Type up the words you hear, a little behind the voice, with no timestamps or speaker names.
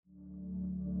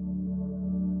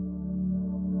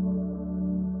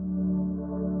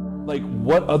Like,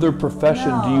 what other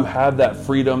profession do you have that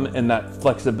freedom and that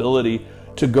flexibility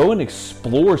to go and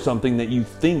explore something that you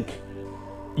think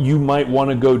you might want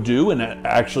to go do and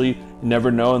actually never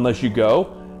know unless you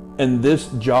go? And this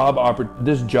job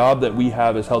that we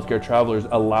have as healthcare travelers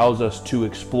allows us to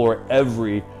explore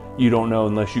every you don't know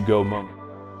unless you go moment.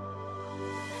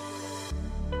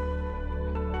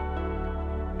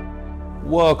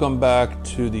 Welcome back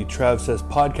to the Trav Says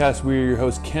podcast. We're your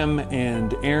hosts, Kim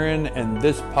and Aaron, and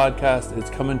this podcast is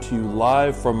coming to you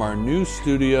live from our new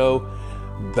studio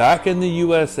back in the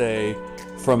USA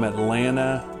from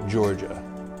Atlanta, Georgia.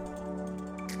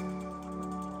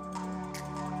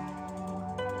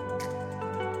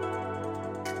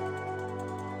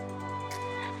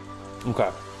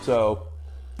 Okay, so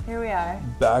here we are.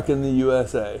 Back in the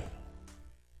USA.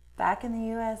 Back in the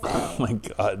USA. Oh my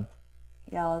God.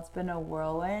 Y'all, it's been a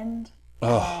whirlwind.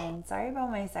 Oh. And sorry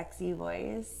about my sexy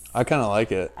voice. I kind of like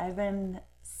it. I've been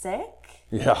sick.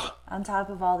 Yeah. On top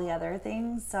of all the other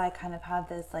things. So I kind of have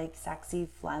this like sexy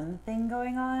phlegm thing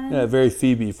going on. Yeah, very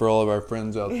Phoebe for all of our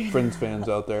friends fans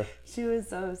out there. She was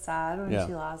so sad when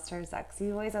she lost her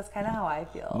sexy voice. That's kind of how I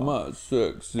feel. My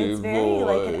sexy It's very voice.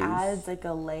 like it adds like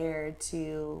a layer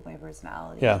to my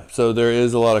personality. Yeah, so there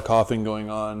is a lot of coughing going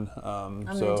on. I'm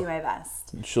gonna do my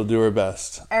best. She'll do her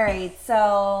best. All right,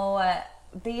 so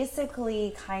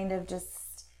basically kind of just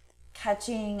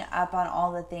catching up on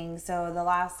all the things. So the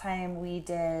last time we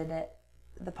did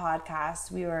the podcast,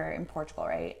 we were in Portugal,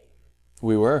 right?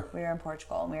 We were in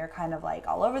Portugal, and we were kind of like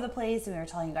all over the place, and we were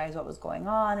telling you guys what was going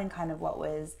on and kind of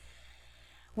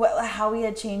how we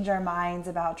had changed our minds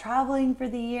about traveling for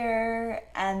the year.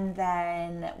 And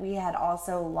then we had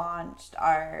also launched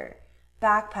our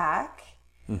backpack.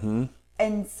 Mm-hmm.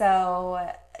 And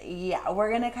so, yeah, we're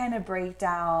going to kind of break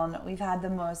down. We've had the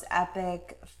most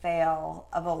epic fail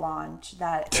of a launch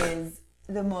that is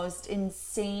the most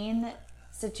insane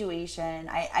situation.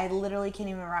 I literally can't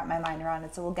even wrap my mind around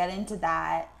it. So we'll get into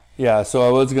that. Yeah, so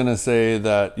I was going to say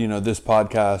that, this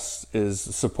podcast is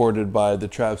supported by the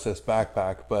Trav Says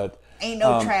backpack, but... Ain't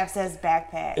no Trav Says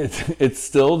backpack. It's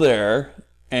still there,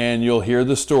 and you'll hear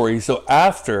the story. So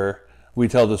after we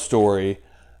tell the story,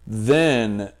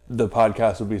 then the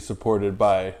podcast will be supported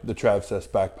by the Trav Says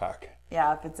backpack.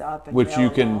 Yeah, if it's up and which available.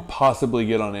 You can possibly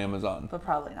get on Amazon. But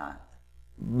probably not.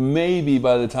 Maybe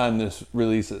by the time this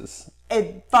releases.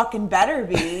 It fucking better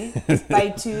be by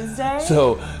Tuesday.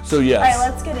 So yes. All right,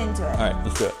 let's get into it. All right,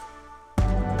 let's do it.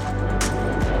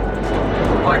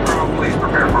 Flight crew, please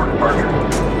prepare for departure.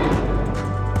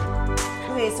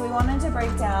 Okay, so we wanted to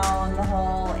break down the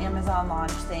whole Amazon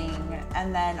launch thing,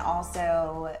 and then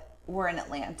also we're in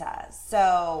Atlanta.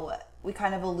 So we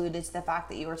kind of alluded to the fact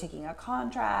that you were taking a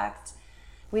contract.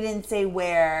 We didn't say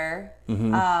where,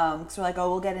 because we're like,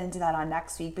 we'll get into that on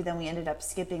next week, but then we ended up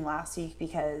skipping last week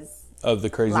because of the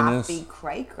craziness. Last week,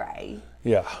 cray.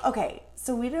 Yeah. Okay,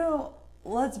 so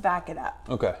let's back it up.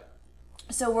 Okay.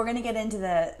 So we're going to get into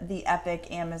the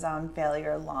epic Amazon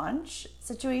failure launch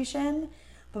situation.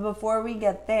 But before we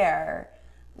get there,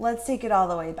 let's take it all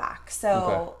the way back.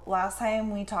 So last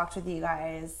time we talked with you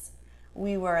guys,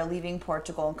 we were leaving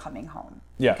Portugal and coming home.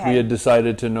 Yeah, we had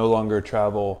decided to no longer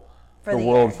travel the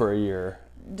world for a year.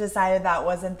 Decided that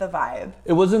wasn't the vibe.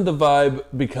 It wasn't the vibe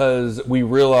because we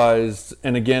realized,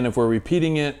 and again, if we're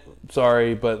repeating it,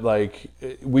 sorry, but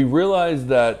we realized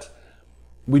that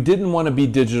we didn't want to be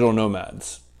digital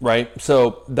nomads, right?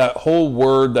 So that whole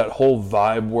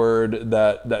vibe word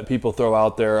that people throw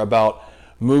out there about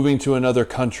moving to another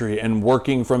country and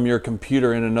working from your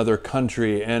computer in another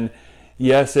country, and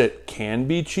yes, it can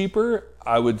be cheaper.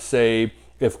 I would say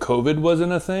if COVID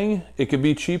wasn't a thing, it could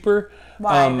be cheaper.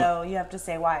 Why though? You have to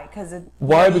say why. Because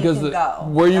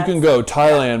where you can go,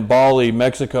 Thailand, Bali,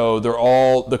 Mexico,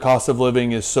 the cost of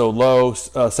living is so low.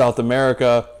 South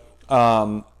America,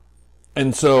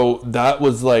 and so that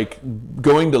was like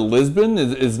going to Lisbon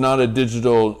is not a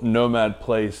digital nomad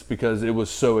place because it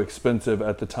was so expensive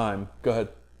at the time. Go ahead.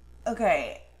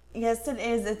 Okay. Yes, it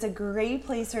is. It's a great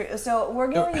place. So we're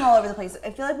going all over the place. I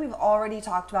feel like we've already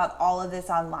talked about all of this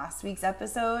on last week's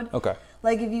episode. Okay.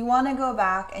 Like if you want to go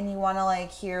back and you want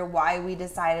to hear why we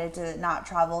decided to not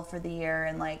travel for the year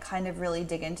and kind of really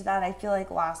dig into that, I feel like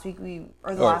last week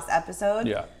last episode,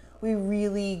 we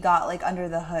really got under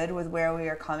the hood with where we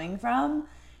are coming from.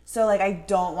 So I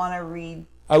don't want to read.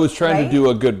 I was trying to do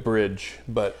a good bridge,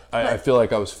 but I feel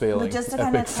like I was failing. But just to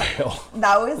Epic fail.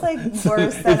 That was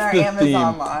worse than our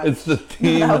Amazon launch. It's the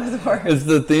theme. That was worse. It's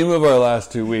the theme of our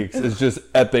last 2 weeks. It's just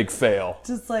epic fail.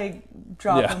 Just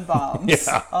dropping bombs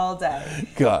all day.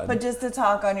 God. But just to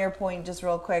talk on your point just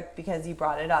real quick because you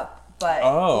brought it up. But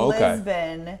okay.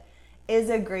 Lisbon is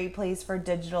a great place for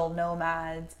digital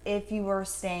nomads if you were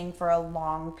staying for a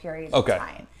long period of Okay.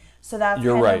 time. So that's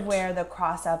You're kind right. of where the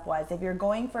cross up was. If you're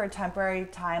going for a temporary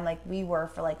time like we were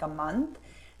for like a month,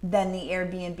 then the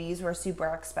Airbnbs were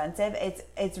super expensive.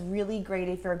 It's really great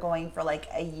if you're going for like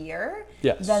a year.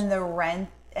 Yes. Then the rent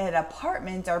at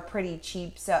apartments are pretty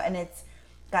cheap. So, and it's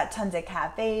got tons of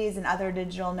cafes and other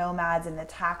digital nomads, and the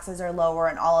taxes are lower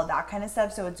and all of that kind of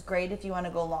stuff. So it's great if you want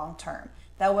to go long term.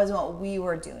 That wasn't what we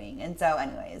were doing. And so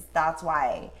anyways, that's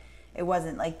why it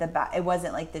wasn't like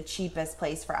the cheapest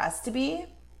place for us to be.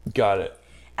 Got it.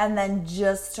 And then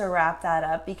just to wrap that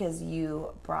up, because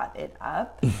you brought it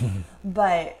up,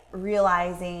 but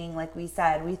realizing, like we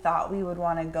said, we thought we would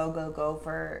want to go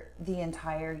for the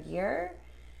entire year.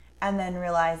 And then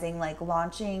realizing like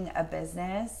launching a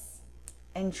business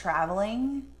and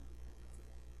traveling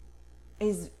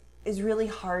is really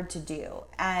hard to do.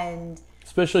 And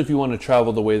Especially if you want to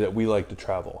travel the way that we like to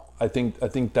travel. I think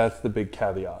that's the big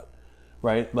caveat,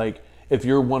 right? Like if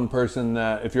you're a person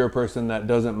that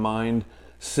doesn't mind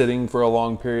sitting for a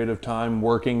long period of time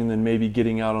working and then maybe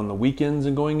getting out on the weekends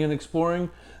and going and exploring,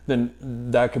 then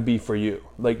that could be for you.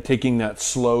 Like taking that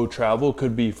slow travel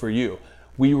could be for you.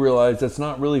 We realize that's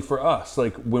not really for us.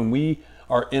 Like when we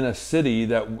are in a city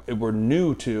that we're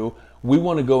new to, we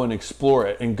want to go and explore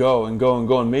it and go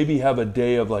and maybe have a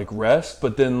day of like rest,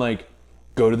 but then like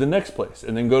go to the next place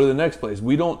and then go to the next place.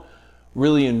 We don't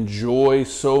really enjoy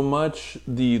so much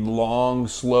the long,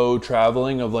 slow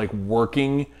traveling of like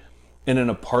working in an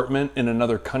apartment in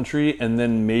another country and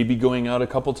then maybe going out a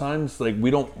couple times. Like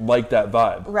we don't like that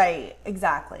vibe. right,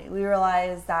 exactly. We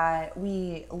realized that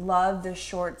we love the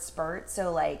short spurts.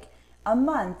 So like a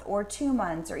month or 2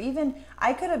 months, or even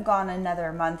I could have gone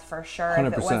another month for sure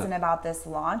if it 100%. wasn't about this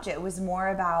launch. It was more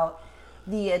about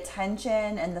the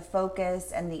attention and the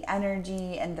focus and the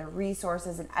energy and the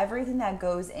resources and everything that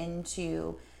goes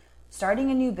into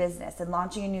starting a new business and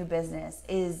launching a new business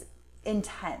is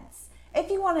intense. If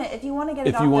you want to get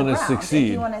it off the ground, if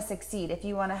you want to succeed, if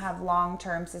you want to have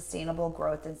long-term sustainable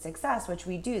growth and success, which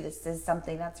we do, this is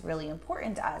something that's really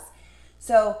important to us.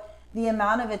 So the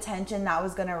amount of attention that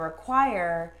was going to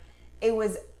require, it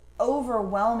was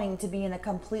overwhelming to be in a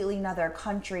completely another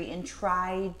country and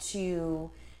try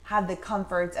to have the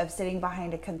comforts of sitting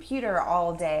behind a computer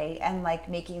all day and like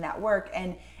making that work.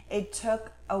 And it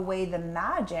took away the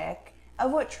magic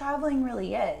of what traveling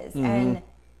really is. Mm-hmm. And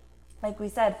like we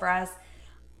said, for us,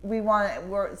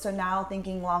 so now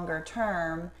thinking longer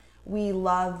term, we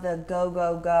love the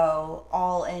go,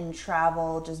 all in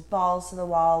travel, just balls to the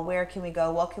wall. Where can we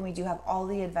go? What can we do? Have all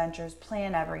the adventures,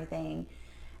 plan everything,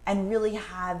 and really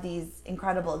have these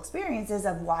incredible experiences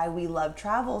of why we love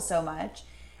travel so much,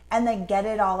 and then get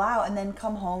it all out and then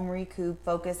come home, recoup,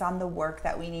 focus on the work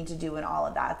that we need to do and all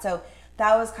of that. So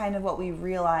that was kind of what we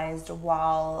realized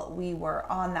while we were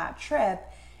on that trip.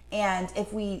 And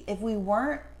if we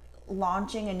weren't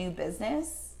launching a new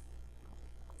business,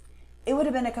 it would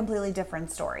have been a completely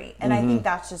different story. And I think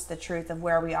that's just the truth of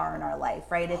where we are in our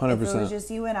life, right? If it was just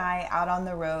you and I out on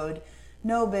the road,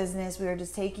 no business, we were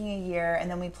just taking a year and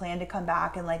then we planned to come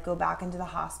back and like go back into the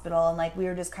hospital and like we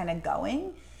were just kind of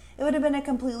going, it would have been a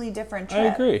completely different trip. I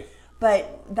agree.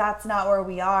 But that's not where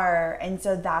we are. And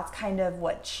so that's kind of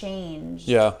what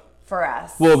changed for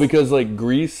us. Well, because like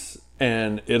Greece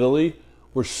and Italy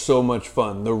were so much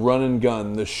fun. The run and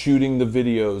gun, the shooting the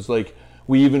videos. Like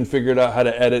we even figured out how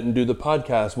to edit and do the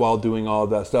podcast while doing all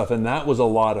of that stuff. And that was a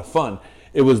lot of fun.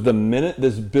 It was the minute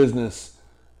this business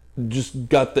just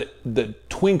got the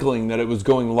twinkling that it was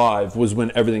going live was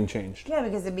when everything changed. Yeah,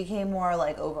 because it became more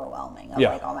like overwhelming.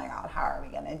 Like, oh my God, how are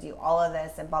we going to do all of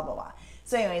this and blah, blah, blah.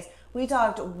 So anyways, we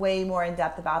talked way more in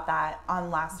depth about that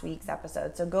on last week's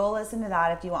episode. So go listen to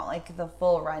that if you want like the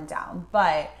full rundown.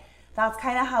 But that's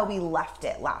kind of how we left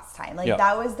it last time. Like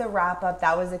that was the wrap up.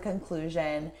 That was the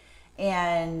conclusion.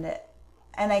 And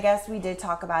I guess we did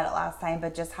talk about it last time,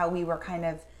 but just how we were kind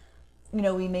of,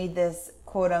 we made this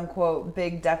quote unquote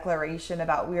big declaration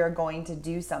about we are going to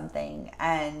do something.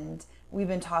 And we've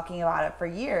been talking about it for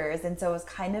years. And so it was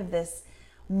kind of this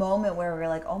moment where we were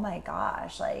like, oh my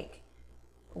gosh, like,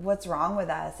 what's wrong with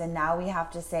us? And now we have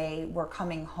to say we're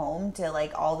coming home to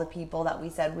like all the people that we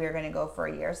said we were going to go for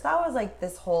a year. So that was like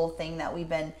this whole thing that we've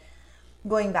been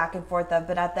going back and forth of.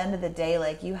 But at the end of the day,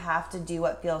 like you have to do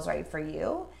what feels right for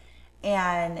you.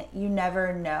 And you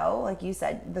never know, like you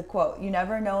said, the quote, you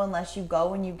never know unless you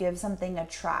go and you give something a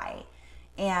try.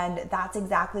 And that's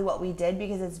exactly what we did,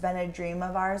 because it's been a dream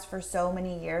of ours for so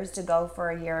many years to go for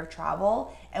a year of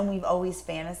travel. And we've always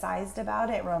fantasized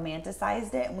about it,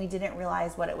 romanticized it, and we didn't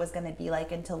realize what it was going to be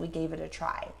like until we gave it a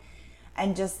try.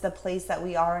 and just the place that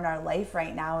we are in our life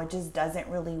right now, it just doesn't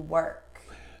really work.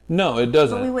 No, it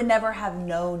doesn't. But we would never have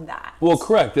known that. Well,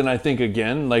 correct. And I think,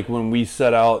 again, like when we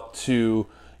set out to,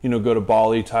 go to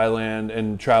Bali, Thailand,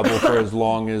 and travel for as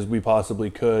long as we possibly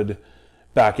could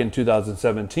back in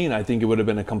 2017, I think it would have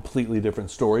been a completely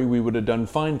different story. We would have done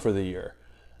fine for the year.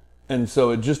 And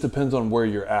so it just depends on where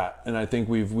you're at. And I think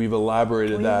we've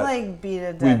elaborated that. Like beat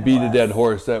a dead we beat horse. a dead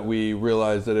horse, that we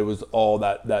realized that it was all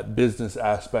that business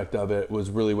aspect of it was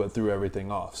really what threw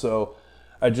everything off. So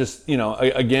I just,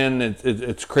 again,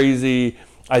 it's crazy.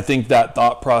 I think that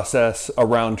thought process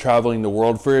around traveling the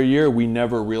world for a year, we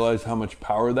never realized how much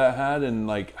power that had, and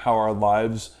like how our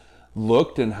lives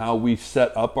looked and how we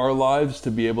set up our lives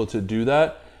to be able to do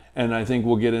that. And I think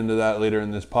we'll get into that later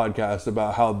in this podcast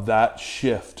about how that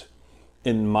shift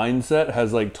in mindset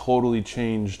has like totally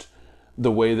changed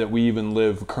the way that we even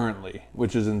live currently,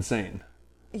 which is insane.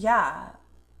 Yeah,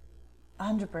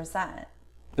 100%.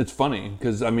 It's funny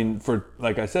because,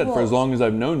 like I said, for as long as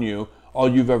I've known you, all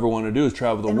you've ever wanted to do is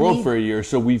travel the world for a year.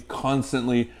 So we've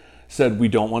constantly said we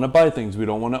don't want to buy things. We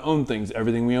don't want to own things.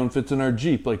 Everything we own fits in our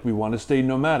Jeep. Like, we want to stay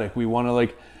nomadic. We want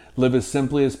to live as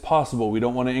simply as possible. We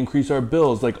don't want to increase our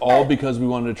bills, all because we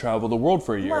wanted to travel the world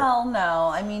for a year. Well,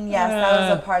 no. Yes, that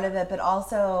was a part of it. But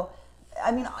also,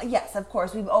 yes, of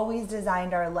course, we've always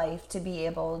designed our life to be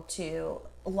able to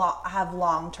have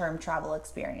long-term travel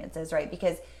experiences, right?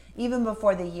 Because even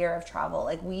before the year of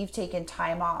travel, we've taken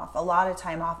time off, a lot of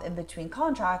time off in between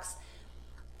contracts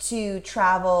to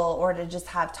travel or to just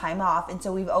have time off. And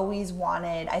so we've always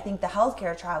wanted, I think the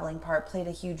healthcare traveling part played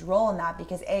a huge role in that,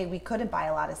 because we couldn't buy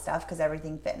a lot of stuff because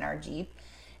everything fit in our Jeep,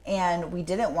 and we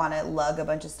didn't want to lug a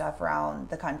bunch of stuff around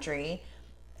the country,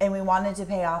 and we wanted to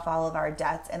pay off all of our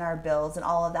debts and our bills and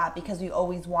all of that, because we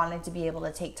always wanted to be able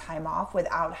to take time off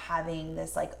without having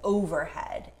this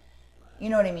overhead. You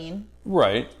know what I mean?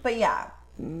 Right. But yeah,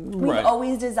 we've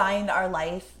always designed our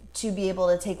life to be able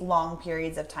to take long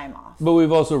periods of time off. But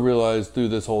we've also realized through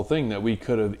this whole thing that we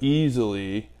could have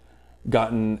easily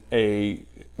gotten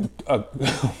oh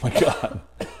my God.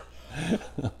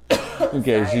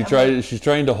 Okay, Sorry, she's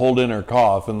trying to hold in her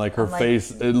cough, and her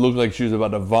face, it looked like she was about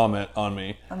to vomit on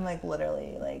me. I'm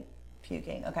literally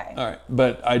puking. Okay. All right.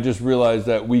 But I just realized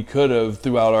that we could have,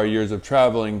 throughout our years of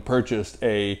traveling, purchased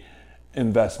a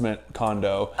investment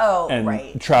condo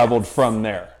and traveled from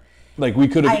there. We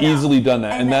could have easily done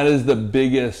that. And that is the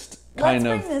biggest kind of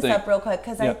thing. Let's bring this up real quick,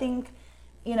 because I think,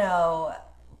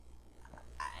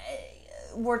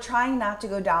 we're trying not to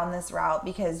go down this route,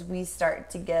 because we start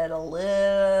to get a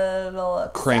little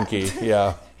upset. Cranky,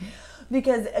 yeah.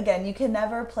 Because again, you can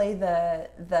never play the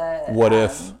what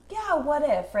if? Yeah, what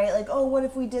if, right? What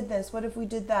if we did this? What if we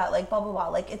did that? Blah blah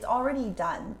blah. It's already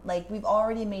done. We've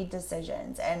already made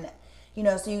decisions, and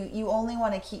so you only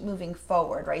want to keep moving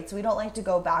forward, right? So we don't like to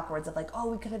go backwards of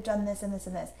we could have done this and this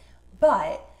and this.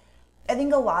 But I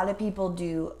think a lot of people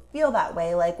do feel that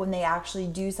way, when they actually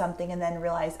do something and then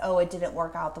realize, oh, it didn't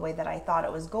work out the way that I thought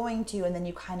it was going to. And then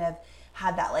you kind of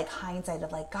had that hindsight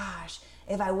of gosh,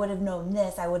 if I would have known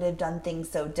this, I would have done things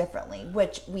so differently,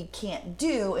 which we can't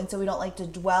do. And so we don't like to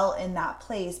dwell in that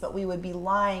place, but we would be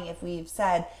lying if we've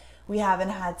said we haven't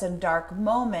had some dark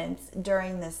moments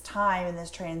during this time and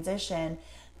this transition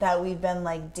that we've been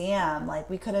damn,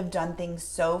 we could have done things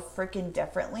so freaking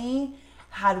differently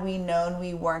had we known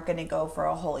we weren't going to go for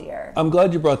a whole year. I'm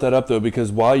glad you brought that up, though,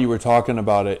 because while you were talking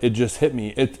about it, it just hit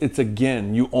me. It's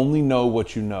again, you only know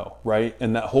what you know, right?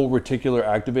 And that whole reticular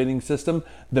activating system,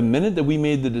 the minute that we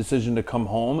made the decision to come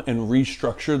home and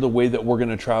restructure the way that we're going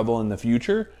to travel in the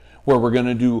future, where we're going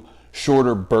to do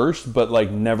shorter bursts, but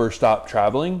never stop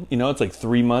traveling. It's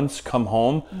 3 months, come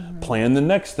home, plan the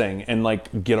next thing, and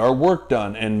get our work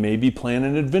done, and maybe plan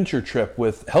an adventure trip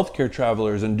with healthcare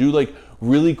travelers and do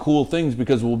really cool things,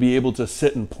 because we'll be able to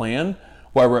sit and plan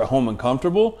while we're at home and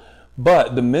comfortable.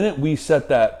 But the minute we set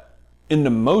that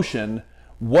into motion,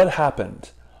 what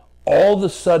happened? All of a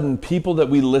sudden, people that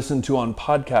we listen to on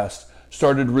podcasts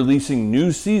started releasing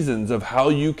new seasons of how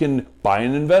you can buy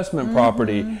an investment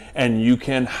property, and you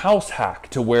can house hack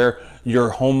to where your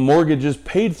home mortgage is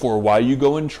paid for while you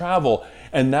go and travel.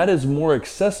 And that is more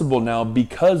accessible now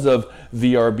because of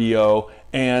VRBO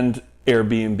and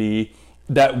Airbnb.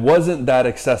 That wasn't that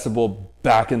accessible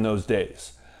back in those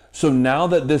days. So now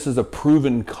that this is a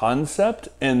proven concept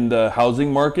and the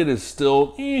housing market is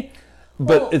still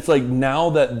but it's now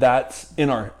that that's in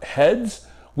our heads,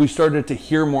 we started to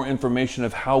hear more information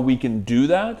of how we can do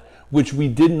that, which we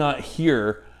did not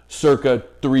hear circa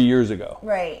 3 years ago.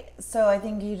 Right. So I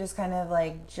think you just kind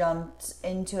of jumped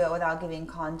into it without giving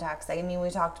context. We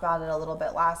talked about it a little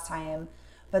bit last time,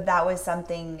 but that was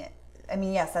something, I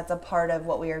mean, yes, that's a part of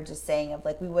what we were just saying of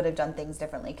like, we would have done things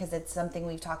differently, because it's something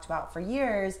we've talked about for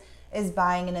years, is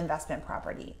buying an investment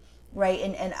property, right?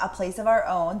 And a place of our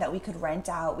own that we could rent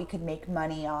out, we could make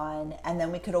money on, and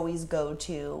then we could always go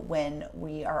to when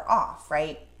we are off,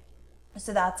 right?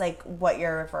 So that's like what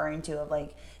you're referring to of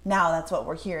like, now that's what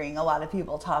we're hearing a lot of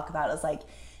people talk about, is like,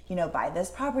 you know, buy this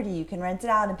property, you can rent it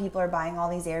out, and people are buying all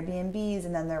these Airbnbs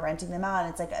and then they're renting them out, and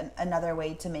it's like another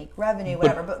way to make revenue,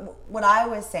 whatever. But what I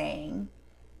was saying,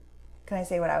 can I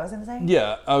say what I was going to say?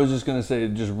 Yeah, I was just going to say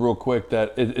just real quick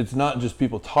that it's not just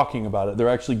people talking about it. They're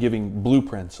actually giving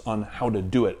blueprints on how to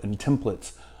do it and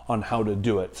templates on how to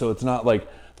do it. So it's not like,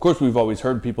 of course, we've always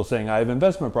heard people saying, I have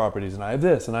investment properties and I have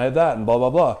this and I have that and blah, blah,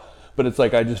 blah. But it's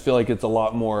like, I just feel like it's a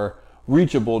lot more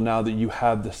reachable now that you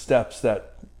have the steps that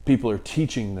people are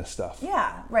teaching this stuff.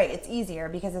 Yeah, right. It's easier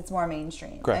because it's more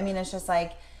mainstream. Correct. I mean, it's just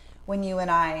like when you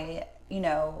and I, you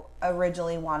know,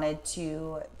 originally wanted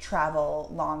to travel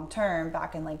long term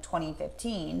back in like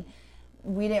 2015,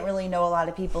 we didn't really know a lot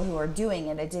of people who were doing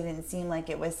it. It didn't seem like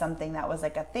it was something that was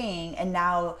like a thing. And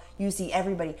now you see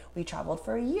everybody, we traveled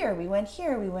for a year, we went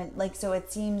here, we went like, so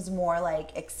it seems more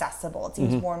like accessible. It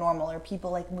seems more normal, or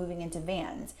people like moving into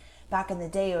vans. Back in the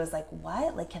day, it was like,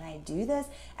 what? Like, can I do this?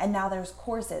 And now there's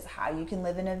courses, how you can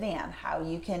live in a van, how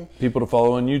you can... People to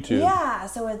follow on YouTube. Yeah,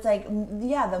 so it's like,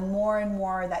 yeah, the more and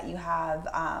more that you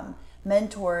have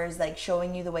mentors like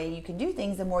showing you the way you can do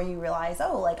things, the more you realize,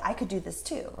 oh, like I could do this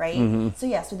too, right? So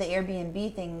yes, with the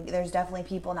Airbnb thing, there's definitely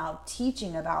people now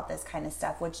teaching about this kind of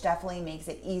stuff, which definitely makes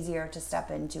it easier to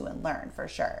step into and learn for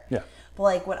sure. Yeah. But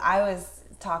like what I was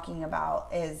talking about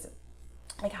is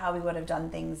like how we would have done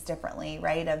things differently,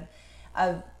 right?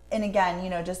 And again, you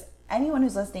know, just anyone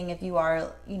who's listening, if you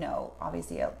are, you know,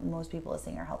 obviously most people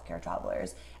listening are healthcare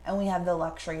travelers, and we have the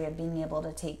luxury of being able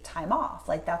to take time off.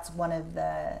 Like that's one of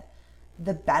the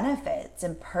benefits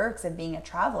and perks of being a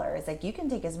traveler, is like you can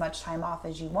take as much time off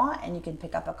as you want, and you can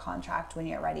pick up a contract when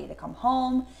you're ready to come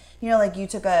home. You know, like you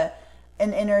took an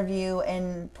interview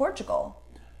in Portugal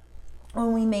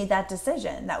when we made that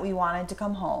decision that we wanted to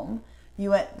come home.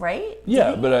 You went, right?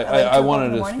 Yeah, but I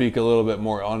wanted to speak a little bit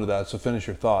more onto that, so finish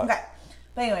your thought. Okay.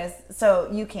 But anyways, so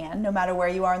you can, no matter where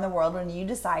you are in the world, when you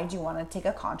decide you want to take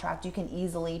a contract, you can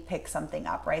easily pick something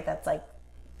up, right? That's like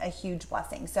a huge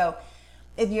blessing. So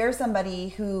if you're somebody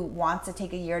who wants to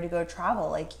take a year to go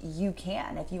travel, like you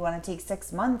can. If you want to take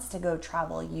 6 months to go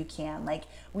travel, you can. Like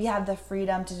we have the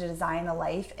freedom to design a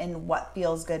life in what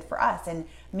feels good for us. And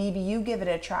maybe you give it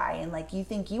a try and like you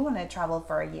think you want to travel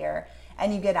for a year,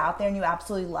 and you get out there and you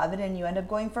absolutely love it, and you end up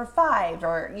going for 5,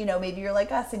 or, you know, maybe you're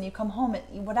like us and you come home at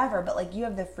whatever, but like you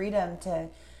have the freedom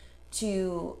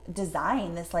to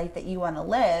design this life that you want to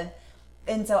live.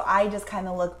 And so I just kind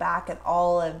of look back at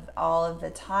all of the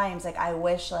times, like I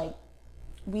wish like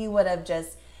we would have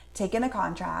just taken a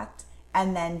contract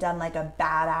and then done like a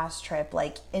badass trip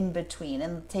like in between,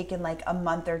 and taken like a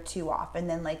month or 2 off, and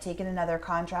then like taken another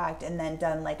contract and then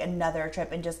done like another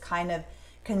trip, and just kind of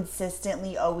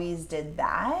consistently always did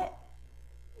that.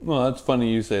 Well, that's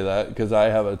funny you say that, because I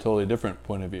have a totally different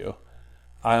point of view.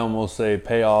 I almost say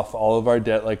pay off all of our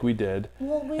debt like we did,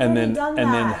 and then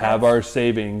have our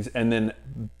savings, and then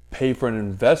pay for an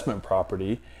investment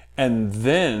property, and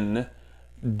then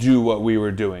do what we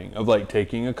were doing of like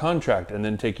taking a contract and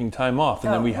then taking time off,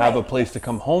 and then we have a place to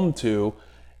come home to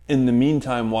in the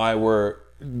meantime while we're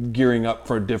gearing up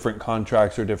for different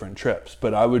contracts or different trips.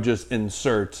 But I would just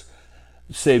insert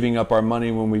saving up our money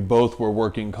when we both were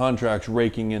working contracts,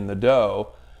 raking in the dough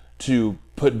to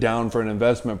put down for an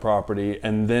investment property,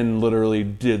 and then literally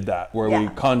did that where we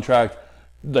contract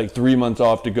like 3 months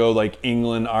off to go like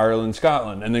England, Ireland,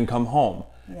 Scotland, and then come home,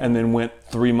 and then went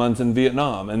 3 months in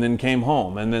Vietnam, and then came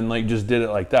home, and then like just did it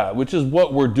like that, which is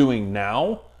what we're doing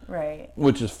now, right?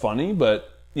 Which is funny, but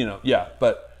you know, yeah.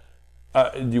 But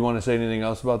do you want to say anything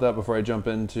else about that before I jump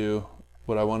into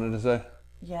what I wanted to say?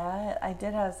 Yeah, I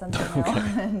did have something I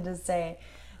wanted to say,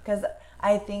 because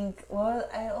I think, what was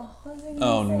I going to say?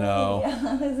 No.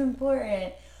 Yeah, it was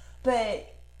important.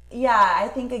 But yeah, I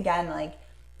think again, like,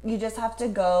 you just have to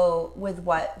go with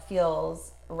what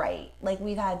feels right. Like,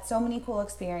 we've had so many cool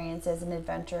experiences and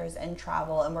adventures and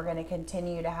travel, and we're going to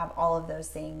continue to have all of those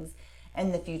things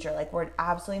in the future. Like, we're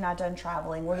absolutely not done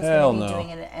traveling. We're just going to be doing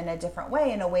it in a different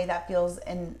way, in a way that feels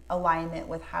in alignment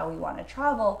with how we want to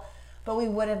travel. But we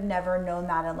would have never known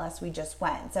that unless we just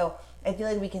went. So I feel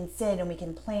like we can sit and we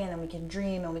can plan and we can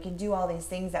dream and we can do all these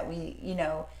things that we, you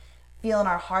know, feel in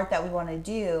our heart that we want to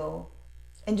do,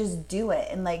 and just do it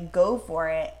and like go for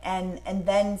it, and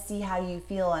then see how you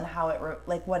feel and how it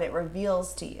like what it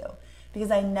reveals to you. Because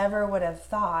I never would have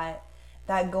thought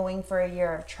that going for a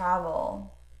year of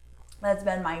travel that's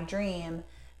been my dream,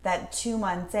 that 2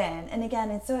 months in, and again,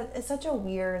 it's such a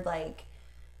weird, like,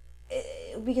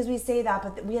 because we say that,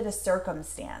 but we had a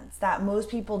circumstance that most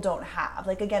people don't have.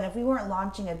 Like, again, if we weren't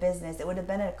launching a business, it would have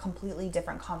been a completely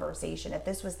different conversation. If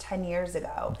this was 10 years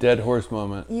ago. Dead horse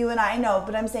moment. You and I know,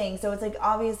 but I'm saying, so it's like,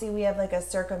 obviously we have like a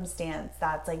circumstance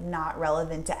that's like not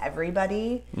relevant to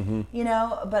everybody, you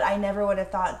know, but I never would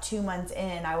have thought 2 months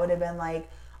in, I would have been like,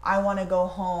 I want to go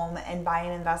home and buy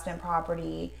an investment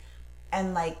property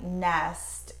and like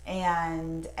nest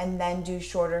and then do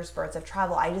shorter spurts of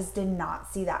travel. I just did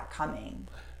not see that coming.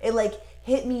 It like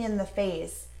hit me in the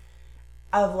face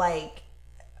of like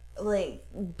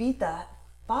beat the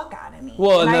fuck out of me.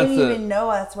 Well, and I that's didn't even know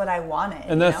that's what I wanted.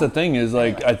 And that's the thing is,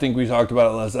 like, I think we talked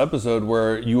about it last episode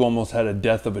where you almost had a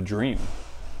death of a dream.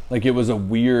 Like, it was a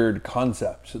weird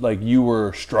concept. Like, you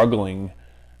were struggling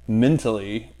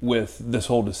mentally with this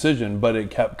whole decision, but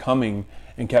it kept coming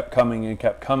and kept coming and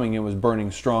kept coming. It was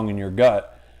burning strong in your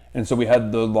gut. And so we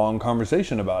had the long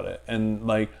conversation about it. And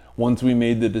like, once we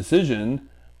made the decision,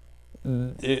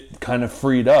 it kind of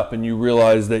freed up and you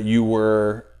realized that you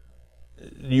were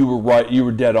right. You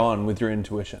were dead on with your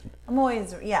intuition. I'm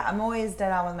always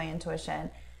dead on with my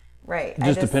intuition. Right.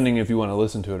 Just depending if you want to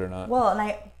listen to it or not. Well,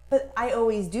 but I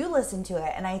always do listen to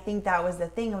it. And I think that was the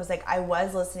thing. It was like, I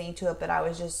was listening to it, but I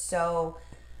was just so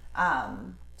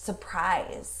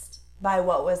surprised by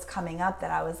what was coming up that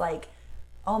I was like,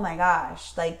 oh my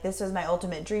gosh, like this was my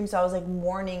ultimate dream. So I was like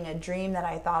mourning a dream that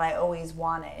I thought I always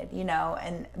wanted, you know,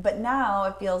 but now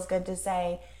it feels good to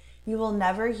say, you will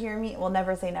never hear me, well,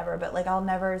 never say never, but like, I'll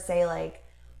never say like,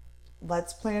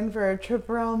 let's plan for a trip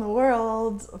around the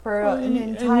world for an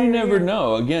entire and you never year.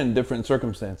 know. Again, different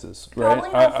circumstances, right?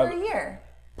 Probably not for a year.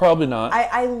 Probably not.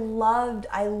 I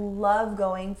love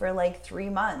going for like 3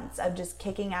 months of just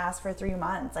kicking ass for 3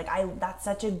 months. Like that's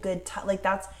such a good time. Like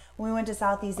that's when we went to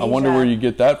Southeast Asia. I wonder where you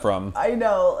get that from. I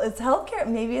know. It's healthcare.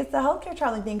 Maybe it's the healthcare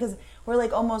traveling thing, because we're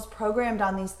like almost programmed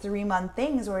on these 3-month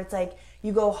things where it's like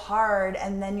you go hard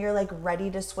and then you're like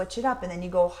ready to switch it up, and then you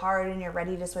go hard and you're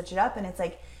ready to switch it up. And it's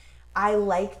like, I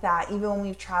like that. Even when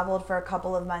we've traveled for a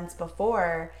couple of months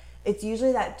before, it's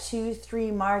usually that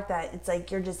 2-3 mark that it's like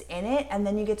you're just in it, and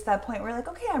then you get to that point where you're like,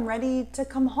 okay, I'm ready to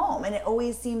come home. And it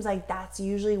always seems like that's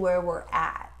usually where we're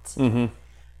at. Mm-hmm.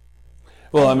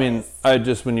 Well, I mean,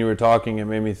 when you were talking, it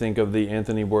made me think of the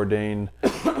Anthony Bourdain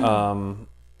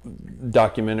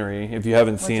documentary. If you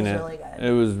haven't seen it, really good.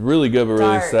 It was really good, but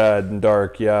Dark. really sad and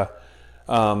dark. Yeah.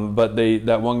 But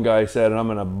that one guy said, and I'm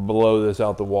going to blow this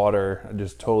out the water, I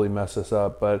just totally mess this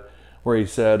up, but where he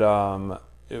said,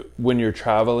 when you're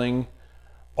traveling,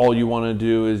 all you want to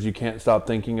do is you can't stop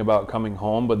thinking about coming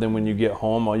home, but then when you get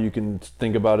home, all you can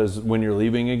think about is when you're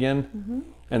leaving again. Mm-hmm.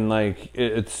 And like,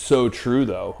 it's so true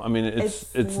though. I mean,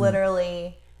 it's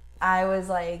literally, I was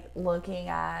like looking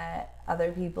at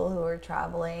other people who were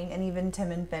traveling, and even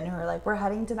Tim and Finn who are like, we're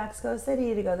heading to Mexico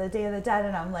City to go the Day of the Dead.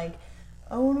 And I'm like,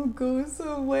 I want to go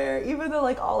somewhere, even though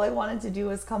like all I wanted to do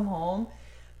was come home.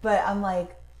 But I'm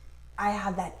like, I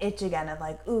have that itch again of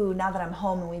like, ooh, now that I'm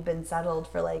home and we've been settled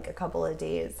for like a couple of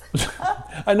days.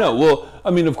 I know. Well,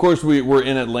 I mean, of course we're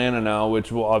in Atlanta now,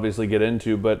 which we'll obviously get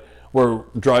into, but we're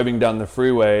driving down the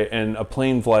freeway and a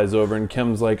plane flies over and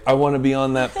Kim's like, I want to be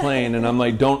on that plane. And I'm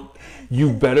like,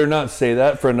 you better not say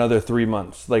that for another 3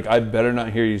 months. Like, I better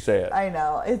not hear you say it. I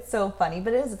know. It's so funny,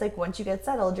 but it is. It's like once you get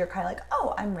settled, you're kind of like,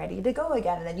 oh, I'm ready to go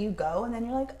again. And then you go and then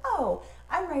you're like, oh,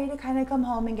 I'm ready to kind of come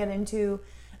home and get into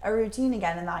a routine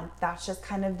again. And that's just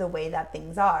kind of the way that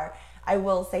things are. I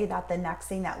will say that the next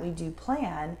thing that we do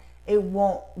plan, it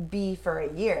won't be for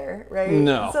a year, right?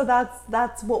 No. So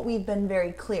that's what we've been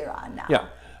very clear on now. Yeah.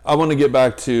 I want to get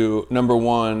back to number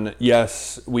one.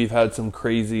 Yes, we've had some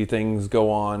crazy things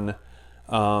go on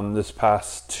this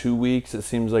past 2 weeks. It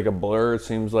seems like a blur. It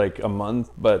seems like a month.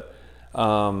 But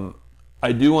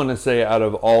I do want to say, out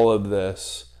of all of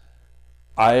this,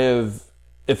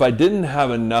 if I didn't have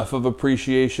enough of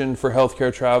appreciation for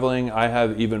healthcare traveling, I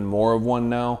have even more of one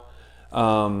now.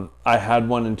 I had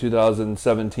one in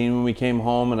 2017 when we came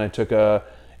home, and I took a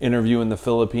interview in the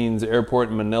Philippines airport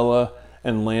in Manila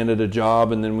and landed a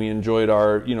job, and then we enjoyed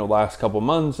our last couple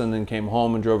months, and then came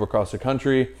home and drove across the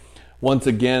country. Once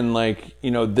again,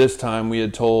 this time we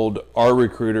had told our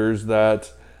recruiters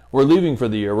that we're leaving for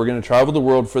the year. We're going to travel the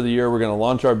world for the year. We're going to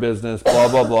launch our business, blah,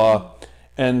 blah, blah.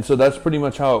 And so that's pretty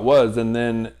much how it was. And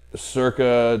then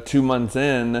circa 2 months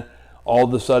in, all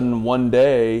of a sudden one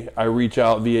day I reach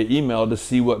out via email to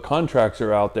see what contracts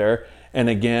are out there. And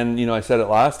again, I said it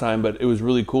last time, but it was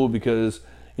really cool because,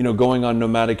 going on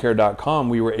nomadicare.com,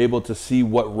 we were able to see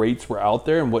what rates were out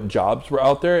there and what jobs were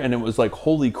out there. And it was like,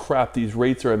 holy crap, these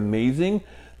rates are amazing.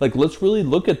 Like, let's really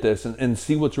look at this and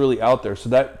see what's really out there. So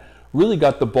that really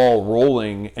got the ball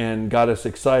rolling and got us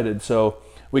excited. So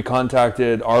we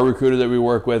contacted our recruiter that we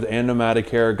work with and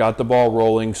Nomadicare, got the ball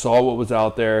rolling, saw what was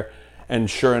out there. And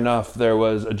sure enough, there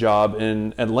was a job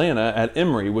in Atlanta at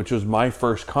Emory, which was my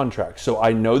first contract. So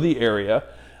I know the area.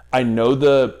 I know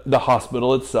the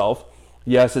hospital itself.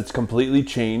 Yes, it's completely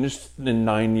changed in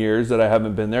 9 years that I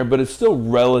haven't been there, but it's still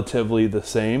relatively the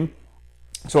same.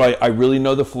 So I really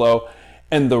know the flow.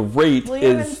 And the rate Well, you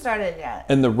haven't started yet.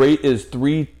 And the rate is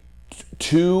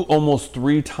almost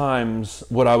three times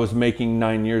what I was making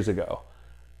 9 years ago,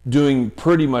 doing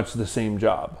pretty much the same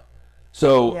job.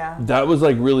 So that was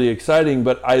like really exciting,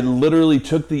 but I literally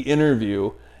took the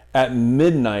interview at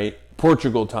midnight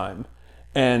Portugal time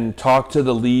and talked to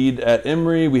the lead at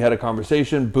Emory. We had a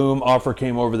conversation, boom, offer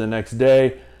came over the next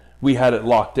day. We had it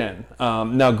locked in.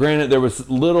 Now granted, there was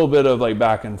a little bit of like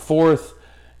back and forth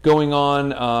going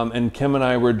on, and Kim and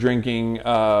I were drinking,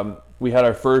 we had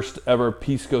our first ever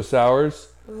Pisco Sours.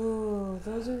 Ooh,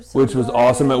 those are so which was good.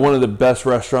 awesome at one of the best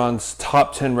restaurants,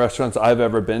 top 10 restaurants I've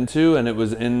ever been to, and it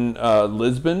was in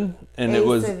Lisbon, and it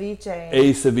was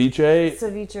Cevicheria.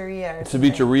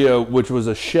 Cevicheria, which was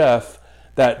a chef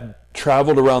that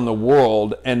traveled around the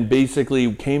world and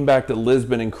basically came back to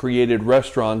Lisbon and created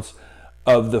restaurants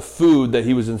of the food that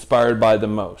he was inspired by the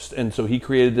most. And so he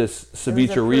created this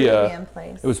Cevicheria.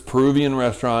 It was a Peruvian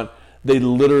restaurant. They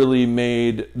literally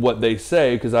made what they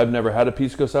say, because I've never had a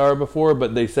Pisco Sour before,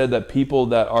 but they said that people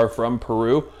that are from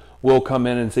Peru will come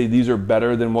in and say these are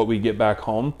better than what we get back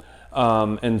home.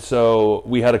 And so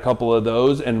we had a couple of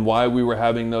those, and while we were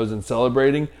having those and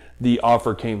celebrating, the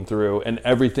offer came through and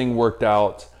everything worked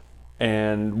out,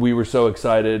 and we were so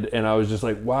excited. And I was just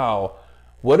like, wow,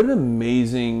 what an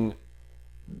amazing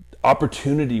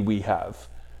opportunity we have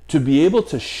to be able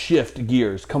to shift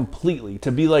gears completely,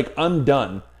 to be like, I'm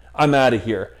done. I'm out of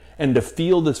here. And to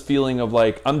feel this feeling of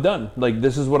like, I'm done. Like,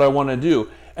 this is what I want to do.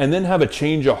 And then have a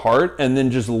change of heart and then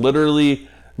just literally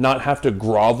not have to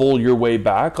grovel your way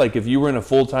back. Like if you were in a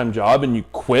full-time job and you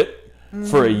quit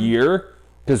for a year,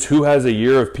 because who has a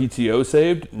year of PTO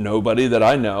saved? Nobody that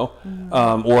I know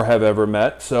or have ever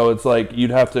met. So it's like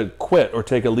you'd have to quit or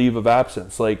take a leave of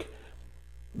absence. Like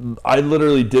I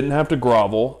literally didn't have to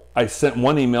grovel. I sent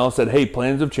one email, said, hey,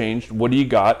 plans have changed. What do you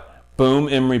got? Boom,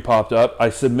 Emory popped up. I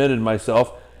submitted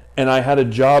myself, and I had a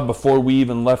job before we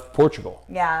even left Portugal.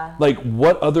 Yeah. Like,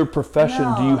 what other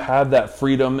profession do you have that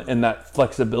freedom and that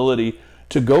flexibility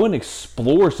to go and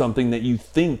explore something that you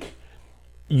think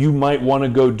you might want to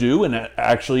go do and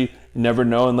actually never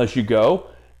know unless you go?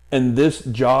 And this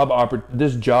job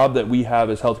that we have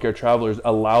as healthcare travelers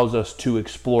allows us to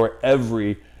explore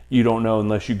every you don't know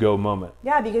unless you go moment.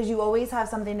 Yeah, because you always have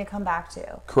something to come back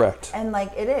to. Correct. And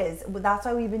like it is. That's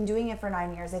why we've been doing it for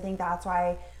 9 years. I think that's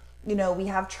why, you know, we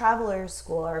have Travelers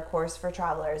School, our course for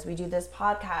travelers. We do this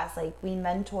podcast, like we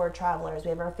mentor travelers. We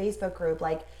have our Facebook group.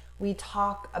 Like we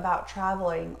talk about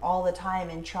traveling all the time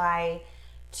and try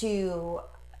to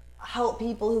help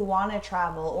people who want to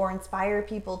travel or inspire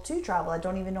people to travel. I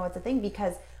don't even know what to think,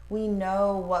 because we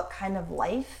know what kind of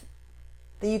life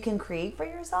that you can create for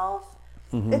yourself.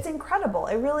 It's incredible.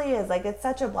 It really is. Like, it's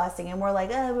such a blessing. And we're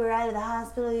like, oh, we're out of the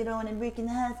hospital. You don't want to work in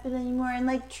the hospital anymore. And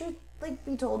like, truth, like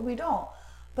be told, we don't.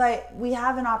 But we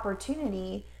have an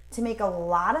opportunity to make a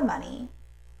lot of money.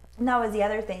 And that was the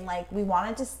other thing. Like, we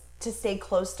wanted to stay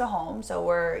close to home. So we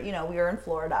were in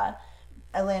Florida.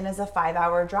 Atlanta's a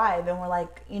 5-hour drive. And we're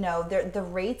like, you know, the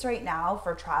rates right now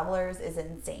for travelers is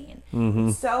insane.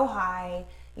 It's so high.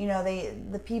 You know,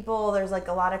 there's like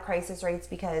a lot of crisis rates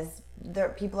because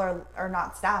people are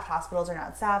not staffed. Hospitals are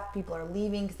not staffed. People are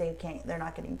leaving because they're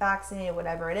not getting vaccinated,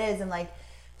 whatever it is. And like,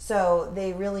 so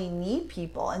they really need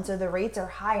people. And so the rates are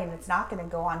high and it's not going to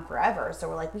go on forever. So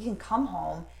we're like, we can come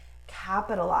home,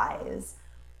 capitalize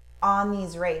on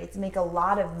these rates, make a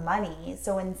lot of money.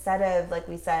 So instead of, like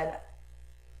we said,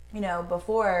 you know,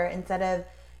 before, instead of,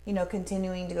 you know,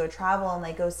 continuing to go travel and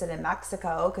like go sit in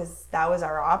Mexico, because that was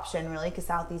our option really, because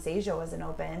Southeast Asia wasn't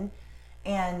open,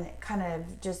 and kind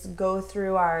of just go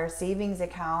through our savings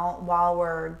account while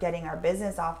we're getting our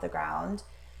business off the ground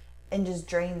and just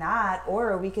drain that.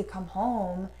 Or we could come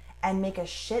home and make a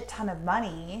shit ton of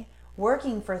money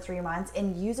working for 3 months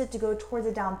and use it to go towards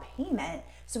a down payment.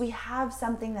 So we have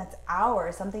something that's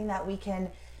ours, something that we can,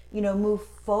 you know, move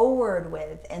forward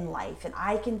with in life. And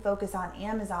I can focus on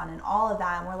Amazon and all of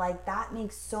that. And we're like, that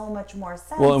makes so much more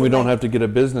sense. Well, and we don't have to get a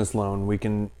business loan. We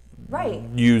can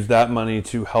use that money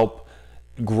to help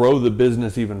grow the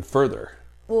business even further.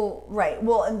 Well, right.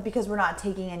 Well, and because we're not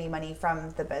taking any money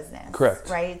from the business. Correct.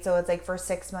 Right. So it's like for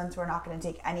 6 months, we're not going to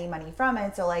take any money from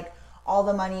it. So like all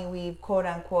the money we've quote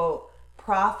unquote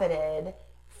profited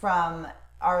from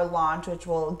our launch, which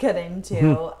we'll get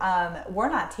into, we're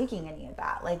not taking any of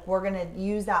that. Like, we're going to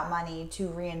use that money to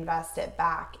reinvest it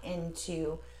back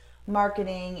into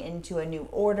marketing, into a new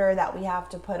order that we have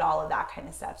to put, all of that kind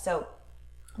of stuff. So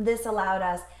this allowed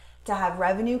us to have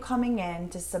revenue coming in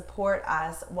to support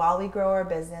us while we grow our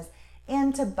business,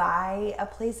 and to buy a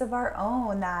place of our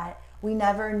own that we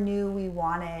never knew we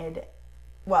wanted.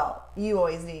 Well, you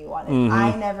always knew you wanted.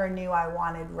 I never knew I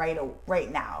wanted right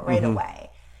away.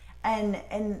 And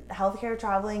healthcare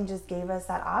traveling just gave us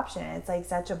that option. It's like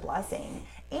such a blessing.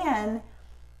 And,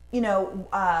 you know,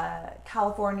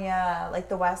 California, like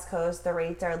the West Coast, the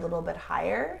rates are a little bit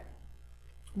higher.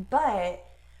 But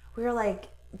we were like,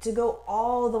 to go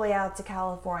all the way out to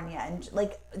California and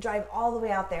like drive all the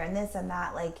way out there and this and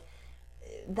that, like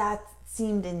that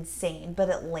seemed insane. But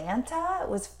Atlanta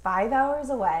was 5 hours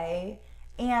away,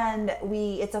 and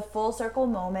it's a full circle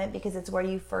moment because it's where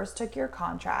you first took your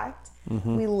contract.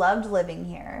 We loved living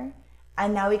here,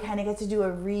 and now we kind of get to do a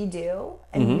redo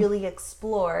and really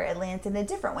explore Atlanta in a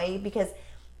different way because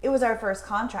it was our first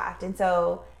contract. And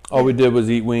so all we did was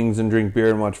eat wings and drink beer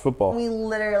and watch football. We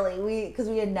literally, because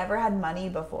we had never had money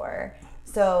before.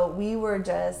 So we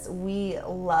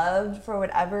loved, for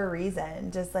whatever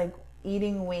reason, just like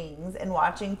eating wings and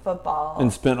watching football.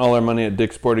 And spent all our money at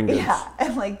Dick's Sporting Goods. Yeah,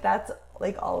 and like that's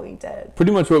like all we did.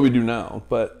 Pretty much what we do now,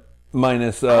 but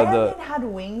minus I haven't had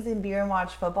wings and beer and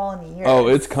watched football in years. Oh,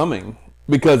 it's coming.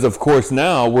 Because of course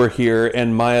now we're here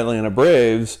and my Atlanta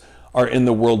Braves are in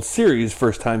the World Series,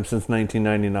 first time since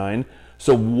 1999.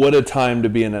 So what a time to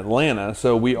be in Atlanta.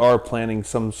 So we are planning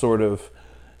some sort of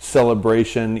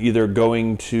celebration, either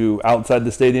going to outside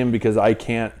the stadium, because I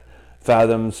can't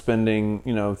fathom spending,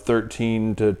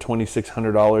 $1,300 to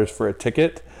 $2,600 for a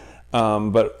ticket.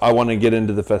 But I want to get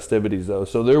into the festivities though.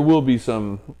 So there will be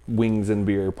some wings and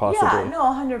beer possibly. Yeah, no,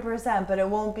 100%, but it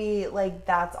won't be like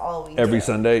that's all we do. Every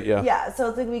Sunday, yeah. Yeah, so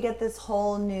it's like we get this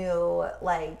whole new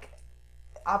like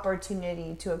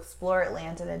opportunity to explore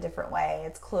Atlanta in a different way.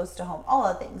 It's close to home,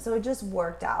 all the things. So it just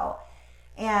worked out,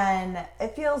 and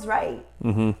it feels right.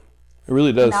 It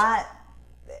really does.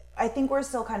 I think we're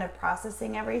still kind of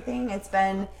processing everything. It's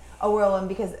been a whirlwind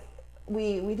because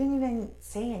we didn't even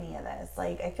say any of this.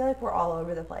 Like, I feel like we're all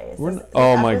over the place.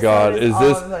 Oh my God. Is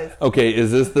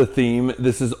this the theme?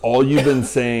 This is all you've been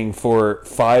saying for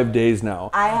 5 days now.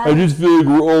 I just feel like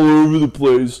we're all over the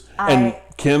place. And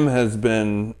Kim has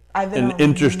been an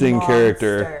interesting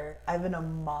character. I've been a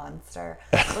monster.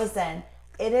 Listen,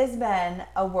 it has been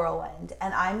a whirlwind,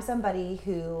 and I'm somebody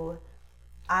who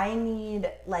I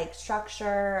need like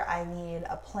structure, I need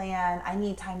a plan, I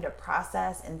need time to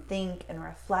process and think and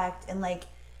reflect and like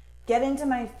get into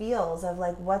my feels of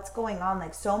like what's going on.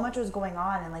 Like so much was going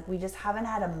on, and like we just haven't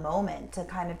had a moment to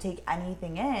kind of take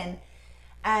anything in.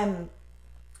 And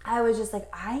I was just like,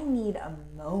 I need a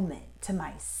moment to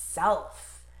myself.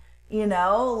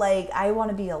 Like I want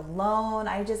to be alone.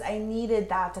 I needed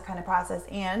that to kind of process.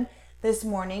 And this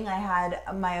morning I had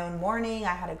my own morning.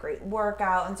 I had a great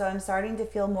workout. And so I'm starting to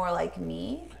feel more like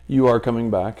me. You are coming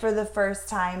back. For the first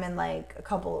time in like a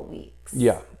couple of weeks.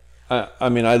 Yeah. I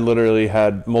mean, I literally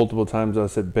had multiple times I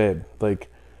said, babe,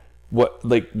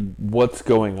 what's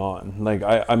going on? Like,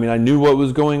 I mean, I knew what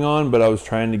was going on, but I was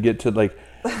trying to get to like,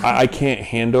 I can't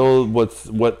handle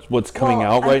what's coming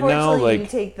out right now. Like, you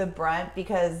take the brunt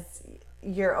because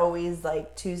you're always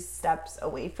like 2 steps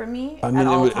away from me. I mean,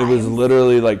 it was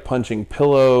literally like punching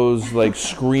pillows, like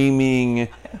screaming,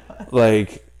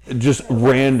 like just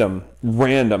random.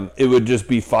 It would just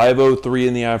be 5:03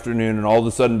 in the afternoon, and all of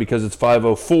a sudden, because it's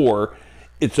 5:04,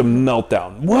 it's a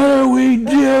meltdown. What are we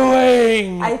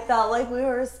doing? I felt like we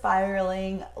were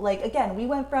spiraling. Like, again, we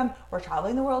went from we're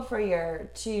traveling the world for a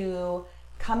year to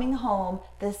coming home.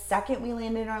 The second we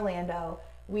landed in Orlando,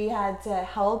 we had to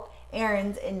help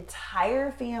Aaron's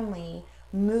entire family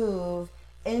move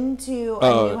into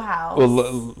a new house.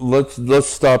 Well, let's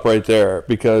stop right there,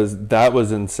 because that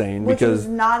was insane. Which because was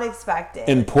not expected.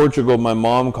 In Portugal, my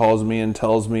mom calls me and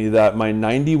tells me that my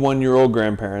 91-year-old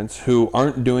grandparents, who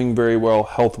aren't doing very well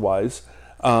health-wise,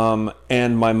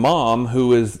 and my mom,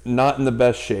 who is not in the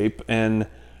best shape, and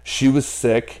she was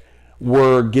sick,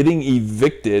 were getting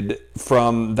evicted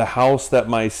from the house that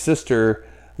my sister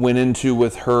went into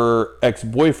with her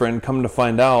ex-boyfriend. Come to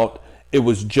find out, it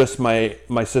was just my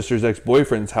sister's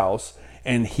ex-boyfriend's house,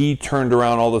 and he turned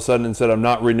around all of a sudden and said, I'm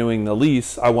not renewing the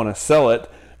lease. I want to sell it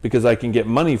because I can get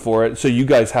money for it, so you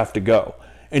guys have to go,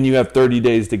 and you have 30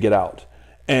 days to get out.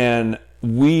 And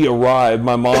we arrived.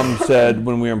 My mom said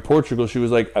when we were in Portugal, she was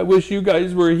like, I wish you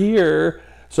guys were here.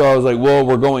 So I was like, well,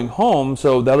 we're going home,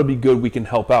 so that'll be good. We can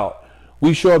help out.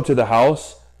 We show up to the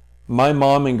house. my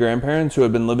mom and grandparents who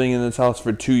have been living in this house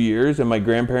for 2 years, and my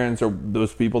grandparents are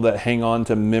those people that hang on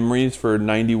to memories for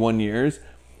 91 years.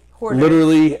 Hoarders.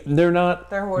 Literally, they're not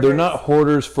hoarders. They're not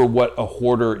hoarders for what a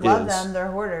hoarder Love is. them.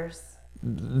 They're hoarders.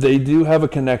 They do have a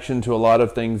connection to a lot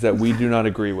of things that we do not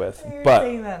agree with. You're but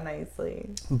saying that nicely.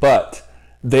 But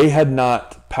they had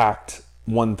not packed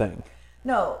one thing.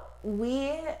 No,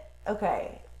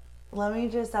 okay. Let me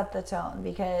just set the tone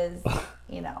because,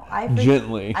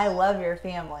 Gently. I love your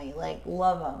family. Like,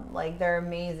 love them. Like, they're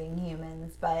amazing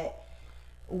humans. But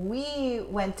we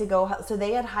went to go, so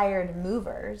they had hired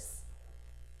movers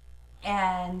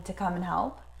and to come and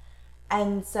help.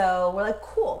 And so we're like,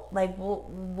 cool. Like,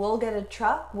 we'll get a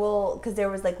truck. Because there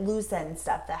was like loose end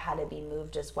stuff that had to be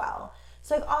moved as well.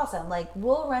 So like, awesome. Like,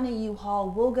 we'll rent a U-Haul.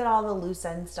 We'll get all the loose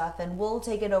end stuff and we'll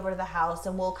take it over to the house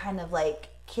and we'll kind of like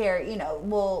carry,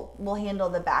 we'll handle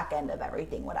the back end of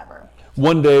everything, whatever.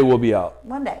 One day we'll be out.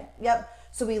 One day. Yep.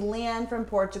 So we land from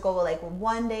Portugal. We're like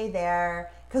one day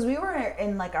there because we were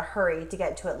in like a hurry to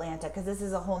get to Atlanta because this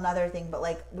is a whole nother thing. But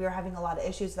like we were having a lot of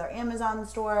issues with our Amazon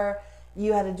store.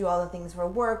 You had to do all the things for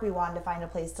work. We wanted to find a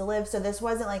place to live. So this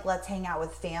wasn't like, let's hang out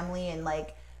with family and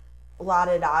like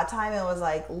la-da-da time. It was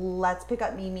like, let's pick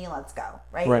up Mimi, let's go.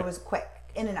 Right? It was quick,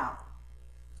 in and out.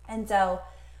 And so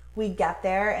we get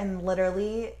there and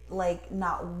literally like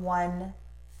not one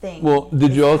thing. Well,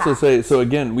 did you also packed. say, so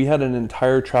again, we had an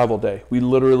entire travel day. We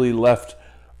literally left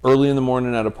early in the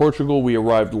morning out of Portugal. We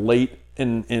arrived late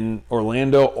in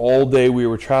Orlando. All day we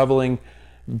were traveling,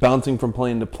 bouncing from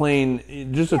plane to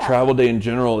plane. Just a travel day in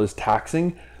general is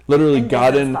taxing. Literally in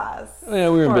got in. Class. Yeah,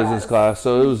 we were in business class,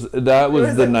 so that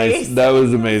was amazing. Yeah, it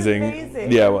was amazing. I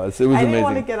amazing. didn't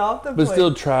want to get off the But plane.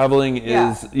 still, traveling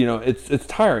is it's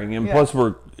tiring, and plus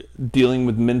we're dealing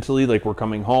with mentally, like we're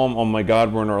coming home. Oh my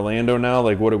God, we're in Orlando now.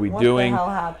 Like, what are we doing? What the hell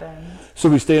happened? So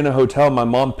we stay in a hotel. My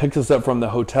mom picks us up from the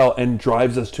hotel and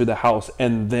drives us to the house,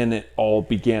 and then it all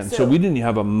began. So we didn't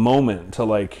have a moment to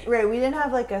like. Right, we didn't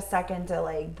have like a second to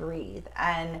like breathe,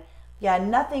 and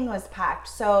nothing was packed.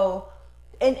 So,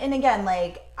 and again,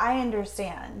 like I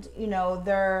understand,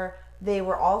 they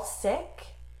were all sick,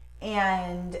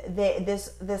 and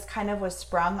this kind of was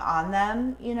sprung on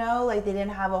them, like they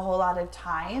didn't have a whole lot of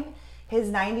time. His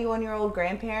 91-year-old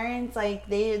grandparents, like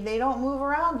they don't move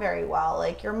around very well.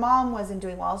 Like your mom wasn't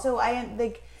doing well, so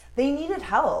they needed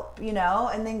help,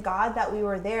 and thank God that we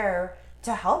were there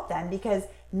to help them because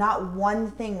not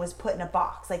one thing was put in a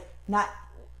box.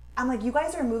 I'm like, you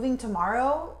guys are moving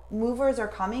tomorrow. Movers are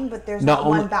coming, but there's not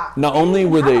one box. Not only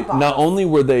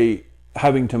were they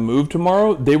having to move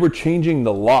tomorrow, they were changing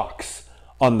the locks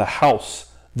on the house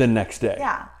the next day.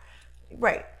 Yeah,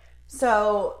 right.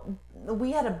 So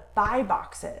we had to buy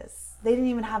boxes. They didn't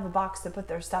even have a box to put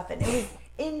their stuff in. It was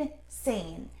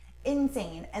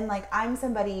insane. And like, I'm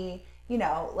somebody,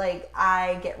 like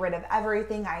I get rid of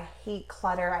everything. I hate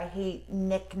clutter. I hate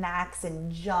knickknacks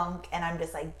and junk. And I'm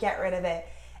just like, get rid of it.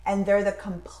 And they're the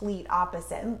complete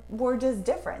opposite. And we're just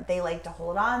different. They like to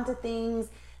hold on to things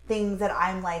that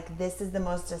I'm like, this is the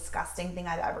most disgusting thing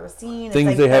I've ever seen.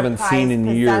 Things it's like they haven't seen in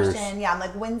years. Yeah, I'm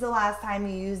like, when's the last time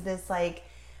you used this like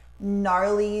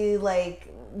gnarly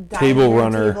like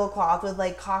tablecloth with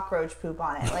like cockroach poop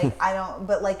on it? Like I don't,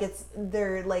 but like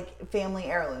they're like family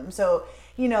heirloom. So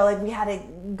like we had to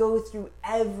go through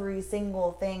every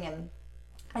single thing. And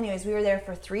anyways, we were there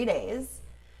for 3 days.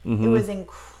 Mm-hmm. It was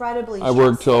incredibly stressful. I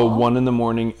worked till 1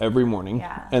 a.m. every morning,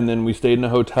 and then we stayed in a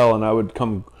hotel, and I would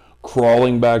come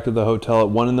crawling back to the hotel at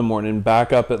 1 a.m,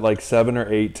 back up at like 7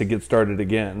 or 8 to get started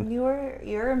again.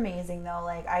 You're amazing though.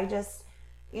 Like I just,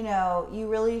 you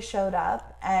really showed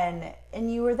up and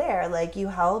you were there. Like you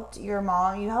helped your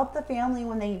mom, you helped the family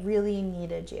when they really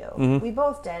needed you. Mm-hmm. We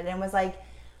both did, and it was like,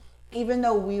 even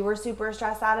though we were super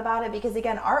stressed out about it, because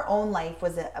again, our own life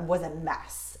was a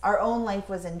mess. Our own life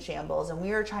was in shambles, and we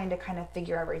were trying to kind of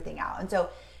figure everything out. And so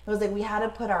it was like we had to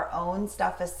put our own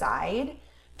stuff aside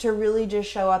to really just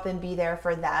show up and be there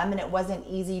for them. And it wasn't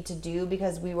easy to do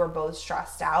because we were both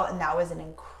stressed out, and that was an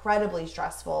incredibly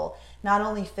stressful, not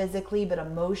only physically but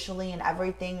emotionally and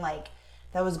everything like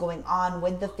that was going on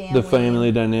with the family. The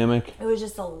family dynamic. It was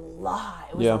just a lot.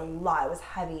 It was a lot. It was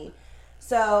heavy.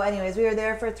 So anyways, we were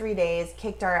there for 3 days,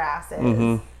 kicked our asses.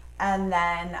 Mm-hmm. And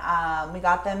then we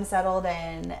got them settled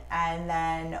in, and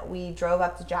then we drove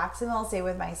up to Jacksonville, stayed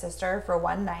with my sister for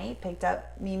one night, picked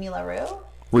up Mimi LaRue.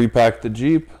 Repacked the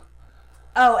Jeep.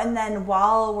 Oh, and then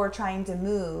while we're trying to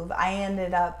move, I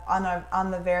ended up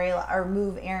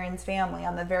move Aaron's family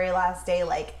on the very last day,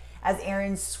 like as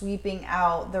Aaron's sweeping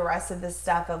out the rest of the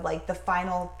stuff of like the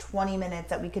final 20 minutes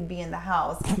that we could be in the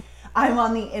house. I'm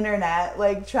on the internet,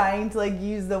 like trying to like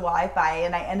use the Wi-Fi,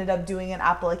 and I ended up doing an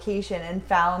application and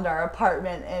found our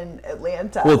apartment in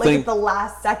Atlanta, Well, at the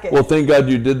last second. Well, thank God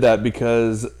you did that,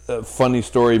 because funny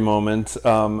story moment.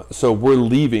 So we're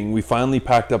leaving. We finally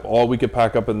packed up all we could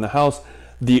pack up in the house.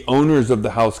 The owners of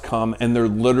the house come, and they're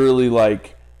literally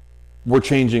like, we're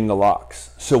changing the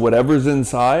locks. So whatever's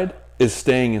inside is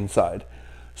staying inside.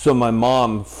 So my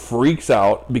mom freaks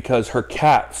out because her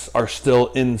cats are still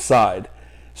inside.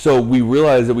 So we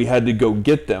realized that we had to go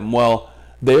get them. Well,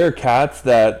 they are cats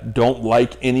that don't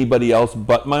like anybody else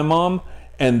but my mom,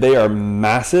 and they are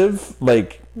massive.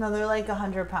 Like, no, they're like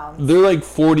 100 pounds. they're like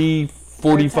 40,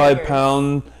 45 tigers.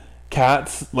 pound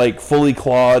cats, like fully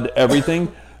clawed,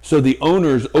 everything. So the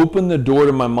owners open the door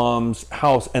to my mom's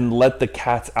house and let the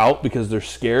cats out because they're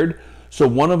scared. So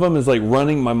one of them is like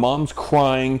running. My mom's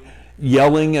crying,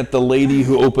 yelling at the lady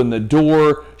who opened the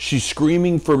door. She's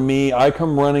screaming for me. I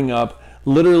come running up,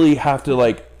 literally have to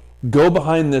like go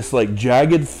behind this like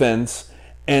jagged fence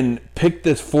and pick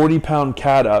this 40-pound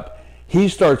cat up. He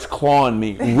starts clawing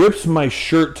me, rips my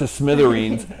shirt to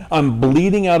smithereens. I'm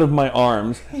bleeding out of my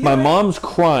arms. My mom's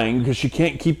crying because she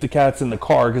can't keep the cats in the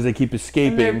car because they keep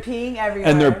escaping. And they're peeing everywhere.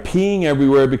 And they're peeing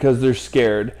everywhere because they're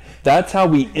scared. That's how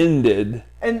we ended.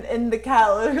 And the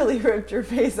cat literally ripped your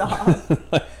face off.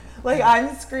 Like,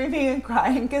 I'm screaming and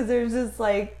crying because there's just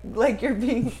like you're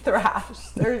being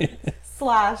thrashed or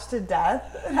slashed to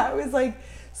death. And I was like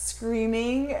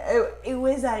screaming. It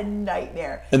was a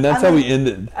nightmare. And that's how we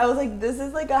ended. I was like, this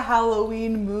is like a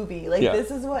Halloween movie. Like, Yeah.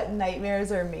 this is what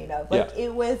nightmares are made of. Like, Yeah.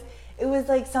 it was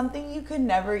like something you could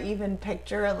never even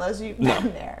picture unless you've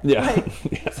been there. Yeah.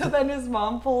 Like, Yeah. So then his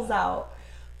mom pulls out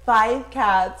 5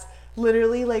 cats,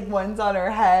 literally like one's on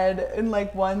her head and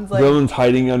like one's like, The one's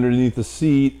hiding underneath the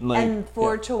seat. Like, and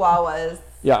 4 chihuahuas.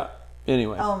 yeah.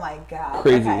 Anyway. Oh my God.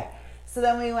 Crazy. Okay. So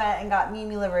then we went and got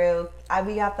Mimi LaRue.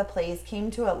 We got the place,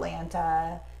 came to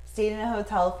Atlanta, stayed in a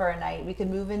hotel for a night. We could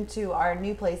move into our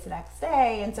new place the next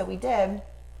day, and so we did.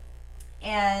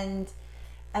 And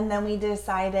then we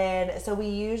decided, so we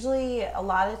usually, a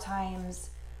lot of times,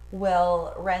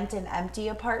 will rent an empty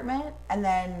apartment and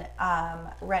then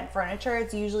rent furniture.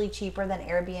 It's usually cheaper than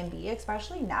Airbnb,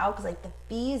 especially now, because like the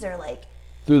fees are like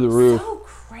Through the roof. so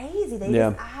crazy. They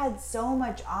Yeah. just add so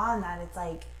much on that it's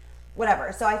like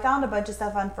whatever. So I found a bunch of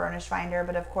stuff on Furnish Finder,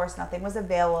 but of course nothing was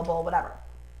available, whatever.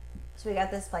 So we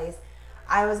got this place.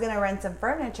 I was going to rent some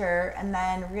furniture and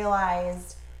then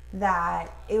realized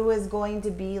that it was going to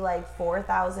be like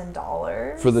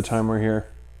 $4,000 For the time we're here.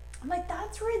 I'm like,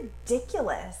 that's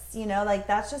ridiculous. You know, like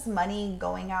that's just money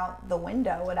going out the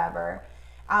window, whatever.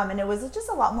 And it was just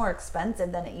a lot more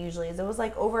expensive than it usually is. It was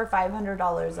like over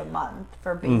 $500 a month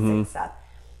for basic stuff.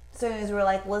 So anyways, we're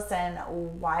like, listen,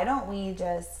 why don't we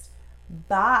just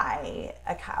buy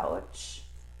a couch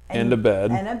And a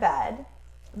bed. And a bed.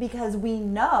 Because we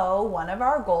know one of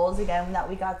our goals, again, that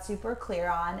we got super clear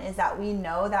on is that we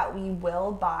know that we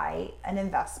will buy an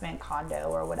investment condo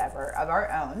or whatever of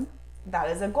our own. That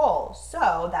is a goal.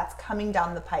 So that's coming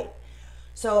down the pipe.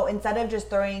 So instead of just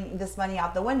throwing this money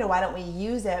out the window, why don't we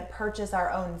use it, purchase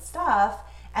our own stuff,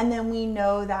 and then we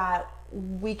know that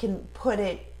we can put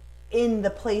it in the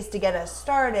place to get us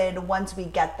started once we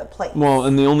get the place. Well,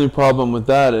 and the only problem with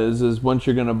that is once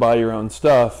you're going to buy your own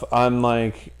stuff, I'm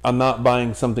not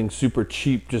buying something super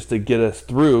cheap just to get us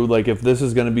through. Like, if this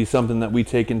is going to be something that we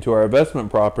take into our investment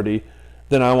property,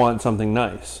 then I want something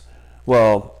nice.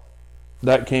 Well,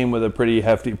 that came with a pretty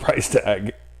hefty price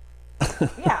tag.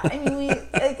 Yeah, I mean,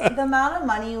 the amount of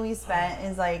money we spent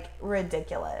is like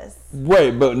ridiculous.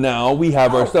 Right, but now we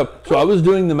have our stuff. So I was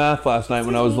doing the math last night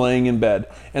when I was laying in bed,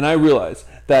 and I realized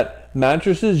that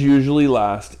mattresses usually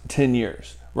last 10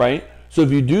 years, right? So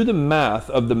if you do the math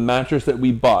of the mattress that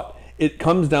we bought, it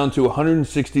comes down to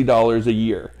 $160 a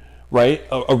year, right?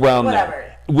 Around Whatever.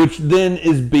 there. Which then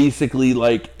is basically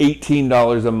like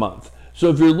 $18 a month. So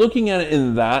if you're looking at it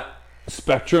in that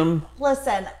spectrum,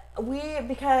 Listen,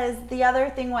 because the other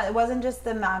thing was, it wasn't just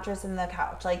the mattress and the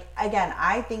couch. Like, again,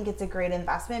 I think it's a great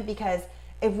investment because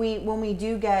when we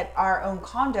do get our own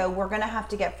condo, we're going to have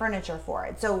to get furniture for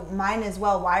it. So mine as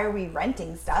well. Why are we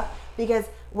renting stuff? Because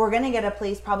we're going to get a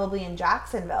place probably in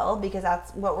Jacksonville because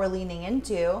that's what we're leaning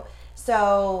into.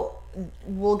 So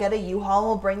we'll get a U-Haul and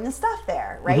we'll bring the stuff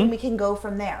there, right? And we can go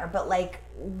from there. But like,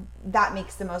 that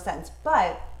makes the most sense.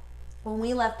 But when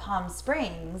we left Palm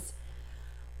Springs,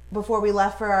 before we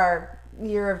left for our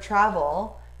year of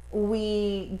travel,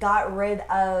 we got rid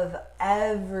of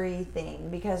everything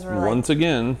because we're Once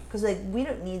again, because like we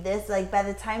don't need this. Like by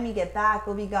the time we get back,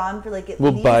 we'll be gone for like at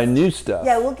we'll least, buy new stuff.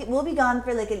 Yeah, we'll be gone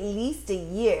for like at least a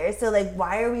year. So like,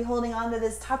 why are we holding on to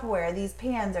this Tupperware, these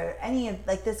pans, or any of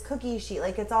like this cookie sheet?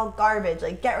 Like it's all garbage.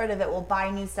 Like get rid of it. We'll buy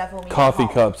new stuff when we Coffee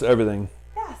get home. cups, everything.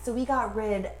 Yeah, so we got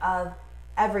rid of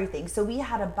everything. So we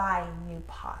had to buy new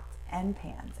pots and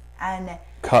pans and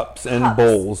Cups and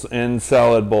bowls and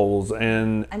salad bowls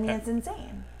and I mean, it's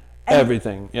insane.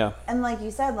 Everything, yeah. And like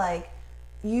you said, like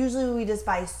usually we just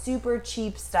buy super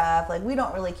cheap stuff. Like we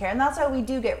don't really care, and that's why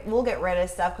we'll get rid of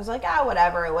stuff because like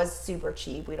whatever, it was super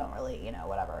cheap. We don't really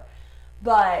whatever.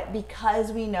 But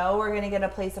because we know we're gonna get a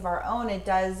place of our own, it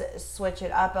does switch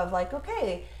it up. Of like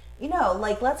okay,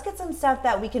 like let's get some stuff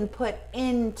that we can put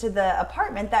into the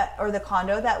apartment or the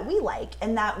condo that we like,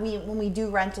 and that when we do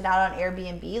rent it out on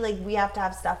Airbnb, like we have to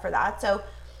have stuff for that.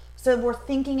 So we're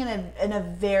thinking in a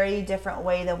very different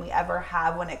way than we ever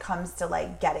have when it comes to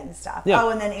like getting stuff. Yeah.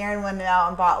 Oh, and then Aaron went out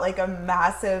and bought like a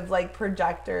massive like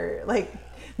projector, like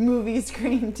movie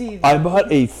screen TV. I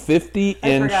bought a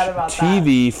 50-inch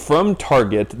TV from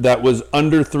Target that was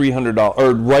under $300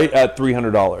 or right at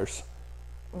 $300.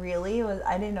 Really?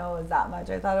 I didn't know it was that much.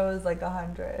 I thought it was like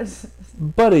 $100.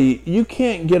 Buddy, you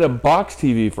can't get a box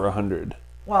TV for $100.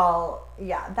 Well,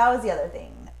 yeah, that was the other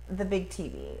thing. The big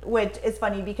TV, which is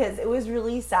funny because it was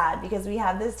really sad because we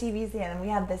have this TV stand and we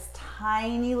have this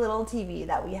tiny little TV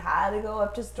that we had to go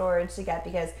up to storage to get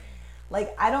because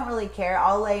like I don't really care.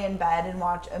 I'll lay in bed and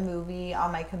watch a movie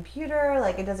on my computer.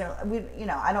 Like it doesn't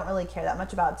I don't really care that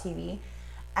much about TV.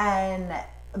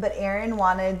 But Aaron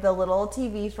wanted the little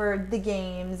TV for the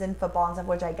games and football and stuff,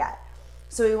 which I get.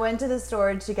 So we went to the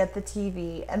storage to get the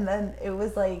TV and then it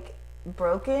was like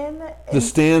broken. The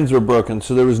stands were broken,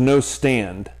 so there was no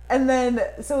stand. And then,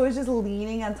 so it was just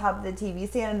leaning on top of the TV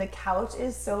stand, and the couch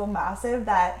is so massive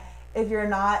that if you're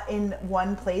not in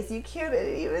one place, you can't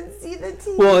even see the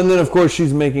TV. Well, and then of course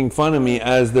she's making fun of me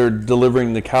as they're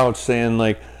delivering the couch, saying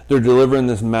like they're delivering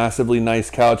this massively nice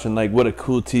couch and like what a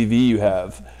cool TV you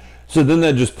have. So then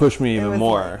that just pushed me even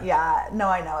more. Yeah, no,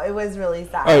 I know. It was really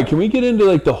sad. All right, can we get into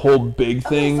like the whole big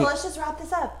thing? Okay, so let's just wrap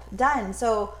this up. Done.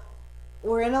 So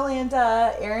we're in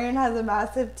Atlanta. Aaron has a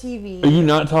massive TV. Are you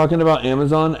not talking about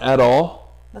Amazon at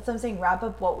all? That's what I'm saying. Wrap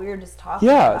up what we were just talking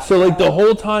about. Yeah, so like the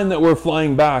whole time that we're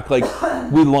flying back, like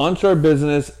we launched our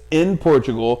business in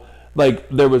Portugal. Like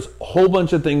there was a whole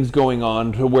bunch of things going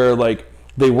on to where like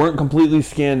they weren't completely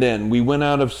scanned in. We went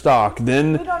out of stock.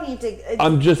 Then we don't need to.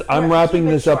 I'm wrapping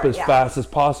this up as fast as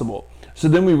possible. So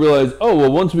then we realized, oh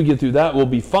well, once we get through that, we'll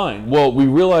be fine. Well, we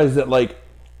realized that like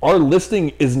our listing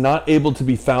is not able to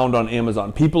be found on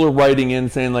Amazon. People are writing in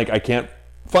saying like, I can't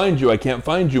find you.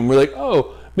 And we're like,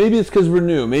 oh, maybe it's because we're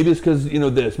new. Maybe it's because,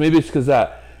 this. Maybe it's because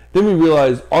that. Then we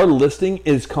realize our listing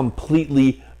is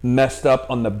completely messed up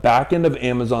on the back end of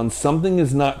Amazon. Something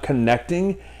is not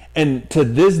connecting. And to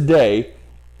this day,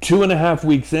 2.5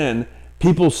 weeks in,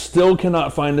 people still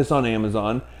cannot find us on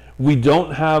Amazon. We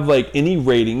don't have like any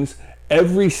ratings.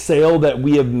 Every sale that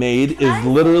we have made is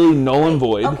literally null and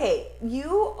void. Okay,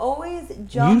 you always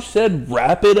jump. You said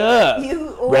wrap it up.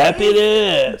 Wrap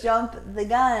it up. Jump the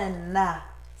gun.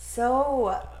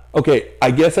 So. Okay,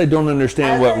 I guess I don't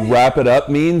understand what wrap it up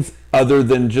means other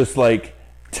than just like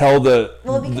tell the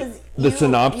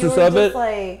synopsis of it.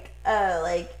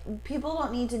 Like people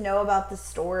don't need to know about the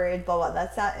storage, blah blah.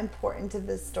 That's not important to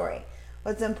this story.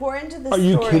 What's important to this story? Are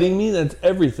you kidding me? That's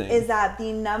everything. Is that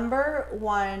the number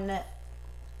one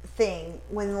thing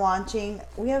when launching?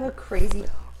 We have a crazy.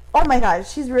 Oh my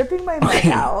gosh, she's ripping my mic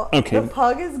out. Okay. The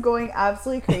pug is going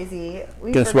absolutely crazy.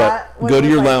 Guess what? Go to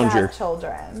your lounger.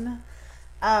 Children.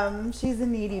 She's a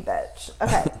needy bitch.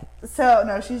 Okay. So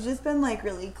no, she's just been like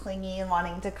really clingy and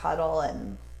wanting to cuddle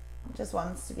and just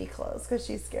wants to be close because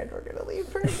she's scared we're gonna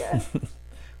leave her again.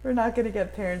 We're not gonna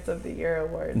get Parents of the Year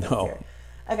award this year.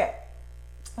 Okay.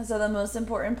 So the most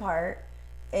important part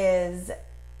is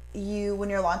when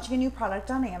you're launching a new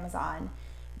product on Amazon,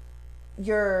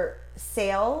 your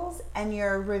sales and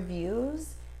your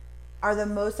reviews are the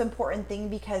most important thing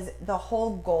because the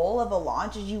whole goal of a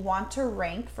launch is you want to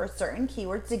rank for certain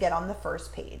keywords to get on the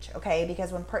first page, okay?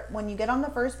 Because when you get on the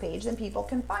first page, then people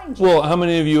can find you. Well, how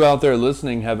many of you out there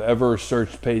listening have ever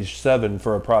searched page 7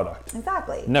 for a product?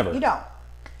 Exactly. Never. You don't.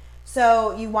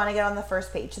 So you want to get on the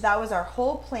first page. So that was our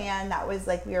whole plan. That was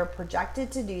like we were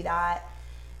projected to do that.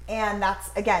 And that's,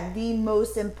 again, the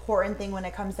most important thing when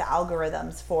it comes to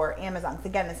algorithms for Amazon.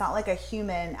 Again, it's not like a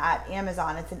human at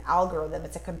Amazon. It's an algorithm.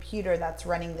 It's a computer that's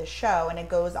running the show, and it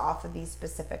goes off of these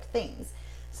specific things.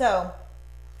 So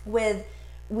with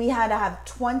we had to have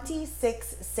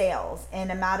 26 sales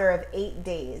in a matter of 8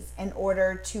 days in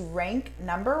order to rank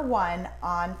number 1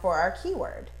 on for our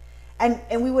keyword.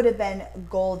 And we would have been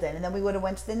golden, and then we would have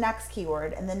went to the next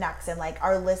keyword and the next, and like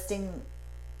our listing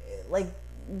like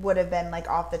would have been like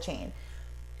off the chain.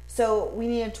 So we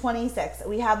needed 26.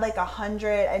 We had like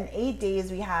 100. In 8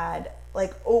 days we had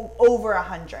like over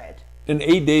 100. In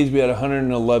 8 days we had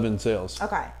 111 sales.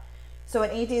 Okay. So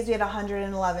in 8 days we had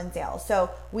 111 sales.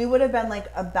 So we would have been like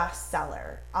a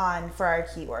bestseller for our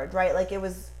keyword, right? Like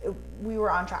we were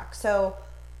on track. So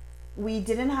we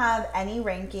didn't have any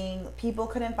ranking. People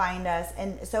couldn't find us.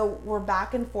 And so we're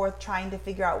back and forth trying to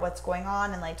figure out what's going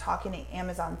on and like talking to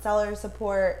Amazon seller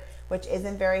support, which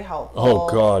isn't very helpful. Oh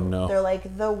God, no. They're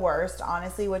like the worst,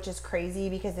 honestly, which is crazy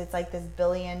because it's like this $1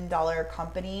 billion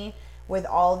company with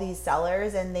all these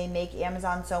sellers, and they make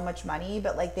Amazon so much money,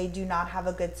 but like they do not have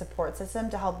a good support system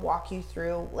to help walk you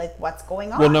through like what's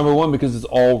going on. Well, number one, because it's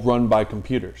all run by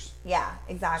computers. Yeah,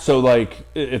 exactly. So like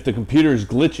if the computer is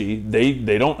glitchy,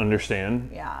 they don't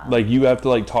understand. Yeah. Like you have to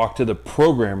like talk to the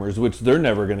programmers, which they're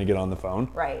never going to get on the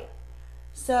phone. Right.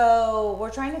 So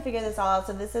we're trying to figure this all out.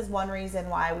 So this is one reason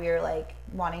why we are like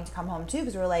wanting to come home too,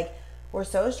 because we're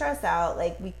so stressed out.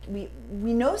 Like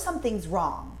we know something's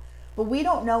wrong, but we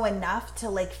don't know enough to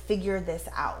like figure this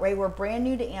out, right? We're brand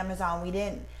new to Amazon. We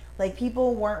didn't like,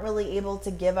 people weren't really able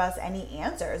to give us any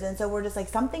answers. And so we're just like,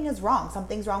 something is wrong.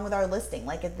 Something's wrong with our listing.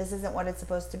 Like this isn't what it's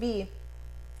supposed to be.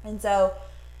 And so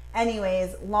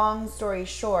anyways, long story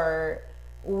short,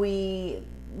 we're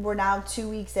now 2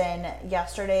 weeks in.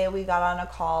 Yesterday we got on a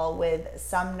call with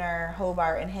Sumner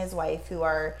Hobart and his wife, who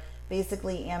are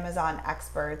basically Amazon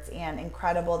experts and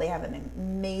incredible. They have an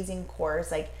amazing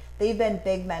course. Like they've been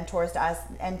big mentors to us,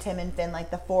 and Tim and Finn, like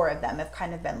the four of them have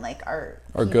kind of been like our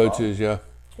go-tos. Yeah.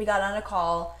 We got on a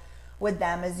call with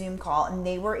them, a Zoom call, and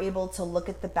they were able to look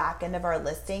at the back end of our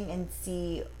listing and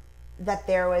see that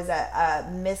there was a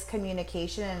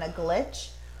miscommunication and a glitch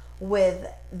with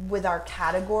our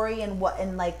category and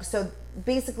so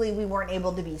basically we weren't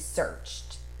able to be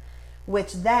searched,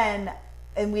 which then,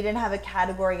 and we didn't have a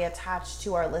category attached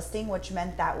to our listing, which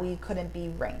meant that we couldn't be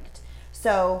ranked.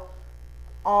 So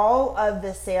all of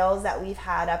the sales that we've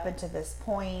had up until this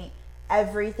point,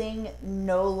 everything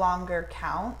no longer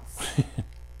counts.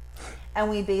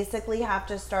 And we basically have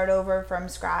to start over from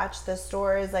scratch. The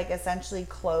store is like essentially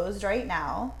closed right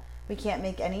now. We can't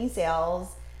make any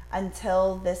sales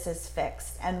until this is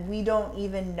fixed. And we don't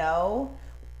even know.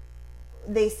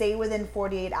 They say within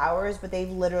 48 hours, but they've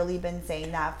literally been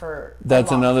saying that for That's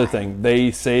a long another time. thing.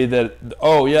 They say that,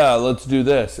 oh yeah, let's do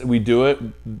this. We do it.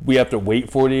 We have to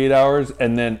wait 48 hours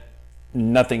and then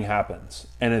nothing happens.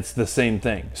 And it's the same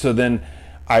thing. So then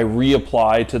I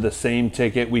reapply to the same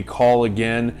ticket. We call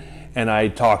again and I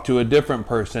talk to a different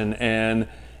person, and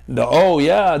the 48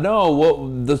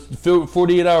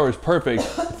 hours, perfect.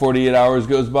 48 hours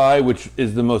goes by, which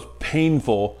is the most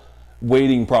painful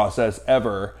waiting process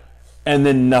ever, and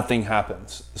then nothing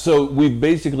happens. So we've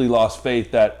basically lost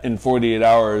faith that in 48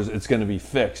 hours it's going to be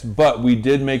fixed. But we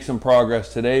did make some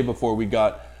progress today before we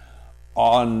got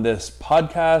on this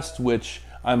podcast, which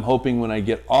I'm hoping when I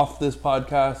get off this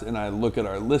podcast and I look at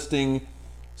our listing,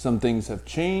 some things have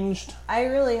changed. I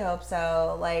really hope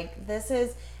so. Like this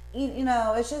is,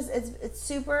 it's just,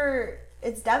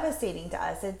 it's devastating to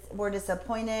us. We're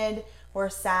disappointed, we're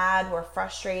sad, we're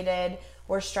frustrated,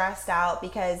 we're stressed out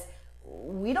because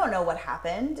we don't know what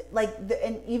happened.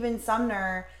 And even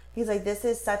Sumner, he's like, this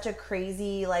is such a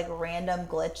crazy, like random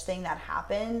glitch thing that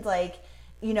happened. Like,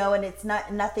 and it's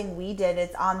nothing we did.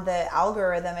 It's on the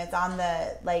algorithm. It's on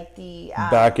the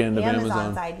back end of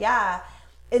Amazon side. Yeah.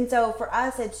 And so for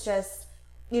us, it's just,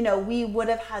 we would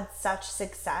have had such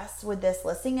success with this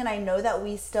listing, and I know that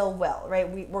we still will,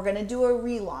 right? We're going to do a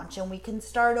relaunch, and we can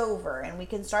start over, and we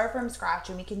can start from scratch,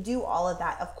 and we can do all of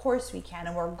that. Of course we can,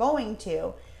 and we're going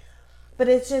to. But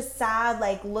it's just sad,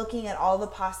 like looking at all the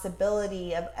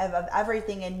possibility of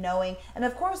everything and knowing, and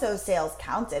of course those sales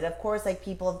counted. Of course, like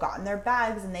people have gotten their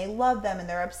bags and they love them and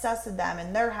they're obsessed with them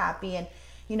and they're happy. And,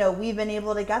 we've been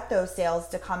able to get those sales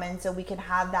to come in so we can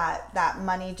have that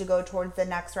money to go towards the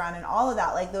next round and all of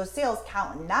that. Like those sales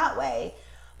count in that way,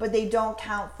 but they don't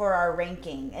count for our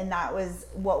ranking. And that was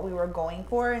what we were going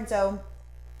for. And so,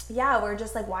 yeah, we're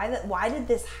just like, why did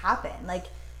this happen? Like,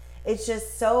 it's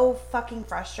just so fucking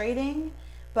frustrating,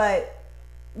 but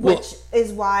which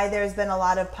is why there's been a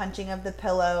lot of punching of the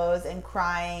pillows and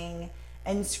crying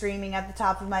and screaming at the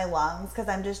top of my lungs, because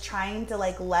I'm just trying to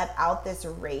like let out this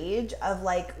rage of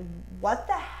like, what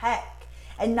the heck,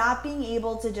 and not being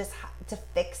able to just to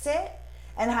fix it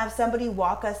and have somebody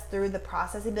walk us through the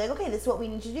process and be like, okay, this is what we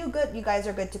need to do. Good, you guys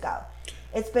are good to go.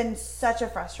 it's been such a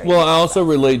frustrating Well, I also process.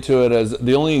 relate to it as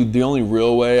the only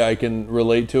real way I can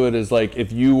relate to it is like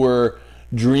if you were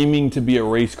dreaming to be a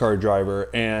race car driver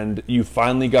and you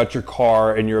finally got your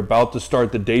car and you're about to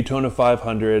start the Daytona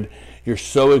 500, you're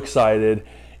so excited,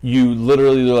 you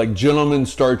literally are like, gentlemen,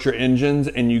 start your engines,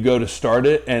 and you go to start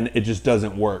it and it just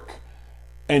doesn't work.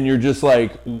 And you're just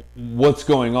like, what's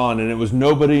going on? And it was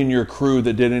nobody in your crew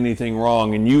that did anything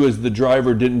wrong, and you as the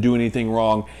driver didn't do anything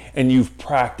wrong, and you've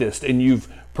practiced and you've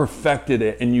perfected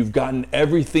it and you've gotten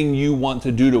everything you want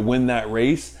to do to win that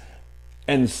race,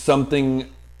 and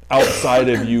something outside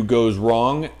of you goes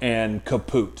wrong and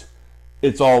kaput.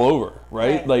 It's all over,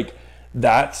 right? Like,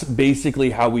 that's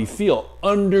basically how we feel.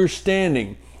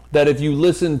 Understanding that if you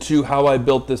listen to How I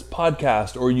Built This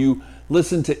podcast, or you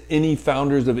listen to any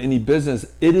founders of any business,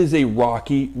 it is a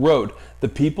rocky road. The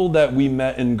people that we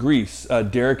met in Greece,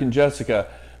 Derek and Jessica,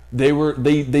 they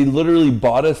literally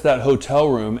bought us that hotel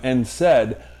room and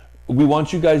said, we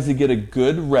want you guys to get a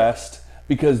good rest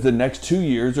because the next 2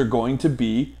 years are going to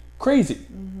be crazy.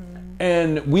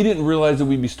 And we didn't realize that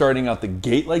we'd be starting out the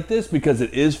gate like this, because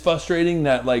it is frustrating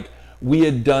that like we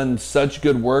had done such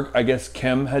good work. I guess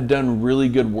Kim had done really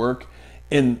good work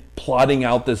in plotting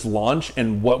out this launch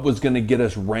and what was going to get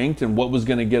us ranked and what was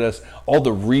going to get us all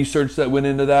the research that went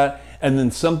into that. And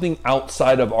then something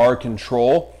outside of our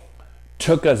control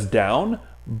took us down.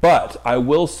 But I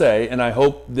will say, and I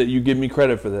hope that you give me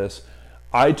credit for this,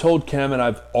 I told Kim, and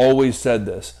I've always said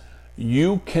this,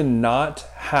 you cannot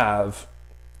have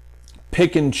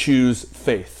pick and choose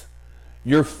faith.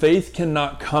 Your faith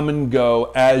cannot come and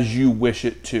go as you wish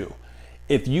it to.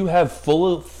 If you have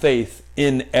full faith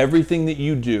in everything that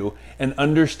you do and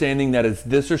understanding that it's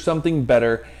this or something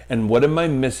better, and what am I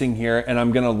missing here, and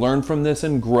I'm going to learn from this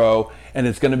and grow, and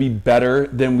it's going to be better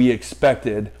than we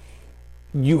expected,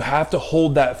 you have to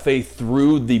hold that faith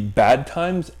through the bad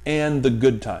times and the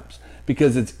good times,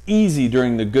 because it's easy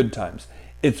during the good times.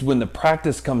 It's when the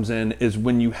practice comes in is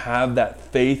when you have that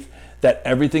faith that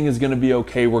everything is going to be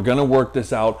okay. We're going to work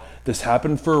this out. This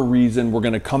happened for a reason. We're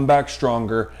going to come back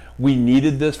stronger. We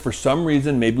needed this for some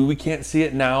reason. Maybe we can't see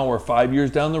it now or 5 years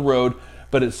down the road,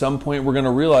 but at some point we're going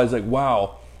to realize like,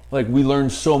 wow, like we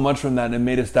learned so much from that and it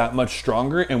made us that much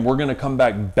stronger, and we're going to come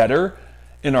back better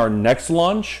in our next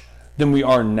launch than we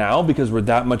are now because we're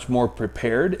that much more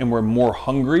prepared and we're more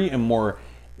hungry and more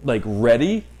like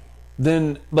ready.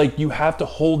 Then like you have to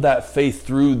hold that faith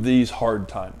through these hard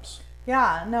times.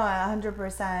 Yeah, no, I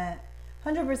 100%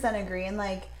 agree. And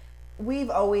like,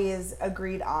 we've always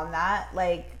agreed on that.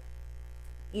 Like,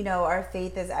 you know, our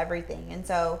faith is everything. And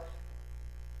so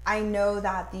I know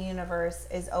that the universe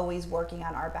is always working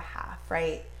on our behalf,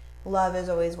 right? Love is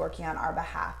always working on our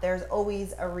behalf. There's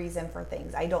always a reason for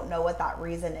things. I don't know what that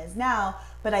reason is now,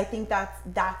 but I think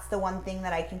that's the one thing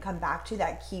that I can come back to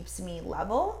that keeps me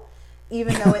level.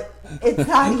 Even though it's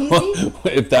not easy. Well,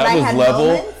 if that was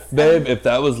level, babe, if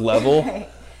that was level. Okay.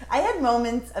 I had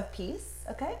moments of peace,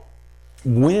 okay?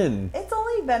 When? It's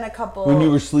only been a couple. When you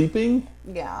were sleeping?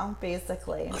 Yeah,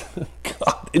 basically.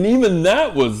 God, and even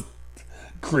that was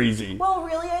crazy. Well,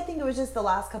 really, I think it was just the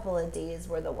last couple of days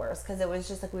were the worst, because it was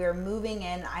just like we were moving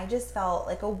in. I just felt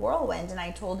like a whirlwind, and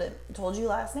I told you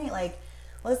last night, like,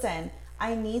 listen,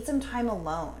 I need some time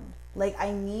alone. Like,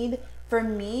 for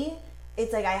me,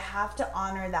 it's like I have to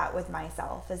honor that with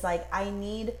myself. It's like I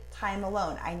need time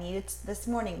alone. I needed this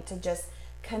morning to just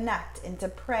connect and to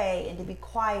pray and to be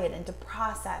quiet and to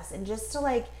process and just to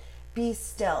like be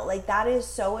still. Like that is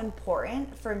so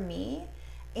important for me.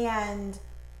 And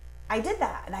I did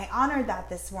that and I honored that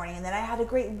this morning, and then I had a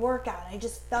great workout and I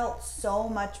just felt so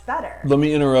much better. Let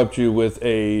me interrupt you with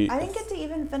I didn't get to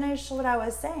even finish what I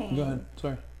was saying. Go ahead.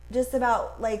 Sorry. Just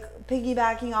about like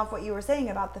piggybacking off what you were saying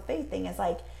about the faith thing is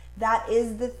like, that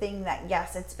is the thing that,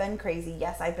 yes, it's been crazy.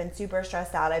 Yes, I've been super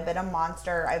stressed out. I've been a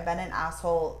monster. I've been an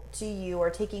asshole to you or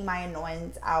taking my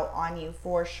annoyance out on you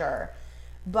for sure.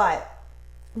 But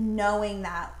knowing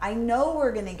that I know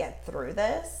we're going to get through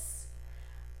this,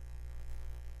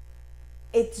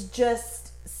 it's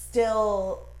just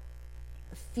still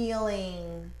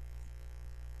feeling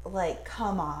like,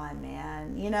 come on,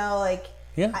 man. You know, like,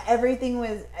 yeah. Everything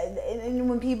was, and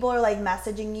when people are like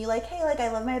messaging you like, hey, like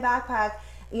I love my backpack.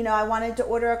 You know, I wanted to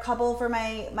order a couple for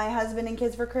my husband and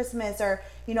kids for Christmas, or,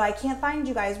 you know, I can't find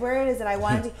you guys. Where is it? I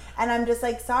wanted to, and I'm just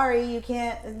like, sorry, you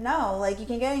can't, no, like you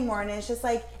can't get any more. And it's just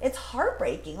like, it's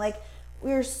heartbreaking. Like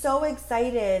we were so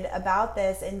excited about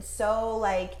this and so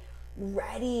like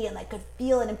ready and like could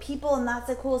feel it. And people, and that's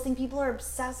the coolest thing. People are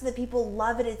obsessed with it. People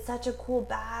love it. It's such a cool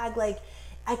bag. Like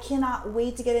I cannot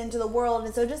wait to get into the world.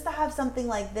 And so just to have something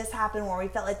like this happen where we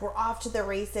felt like we're off to the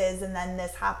races and then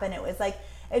this happened, it was like,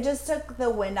 it just took the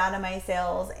wind out of my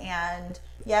sails. And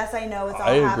yes, I know it's all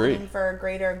I agree. happening for a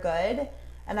greater good.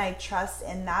 And I trust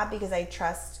in that because I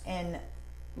trust in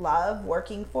love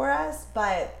working for us.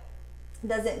 But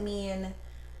doesn't mean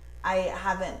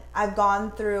I've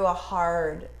gone through a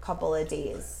hard couple of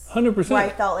days. 100%. Where I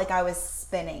felt like I was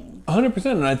spinning. 100%.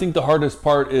 And I think the hardest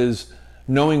part is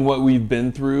knowing what we've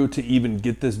been through to even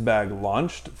get this bag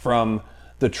launched, from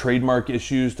the trademark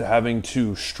issues to having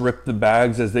to strip the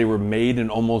bags as they were made and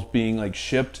almost being like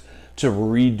shipped, to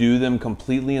redo them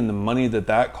completely, and the money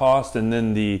that cost, and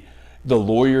then the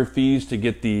lawyer fees to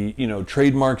get the, you know,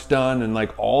 trademarks done, and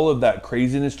like all of that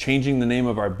craziness, changing the name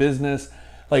of our business,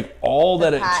 like all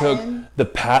that it took, the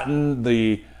patent,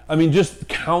 just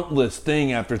countless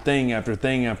thing after thing after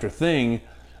thing after thing,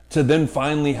 to then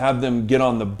finally have them get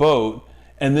on the boat.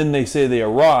 And then they say they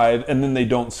arrive, and then they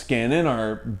don't scan in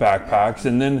our backpacks,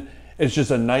 and then it's just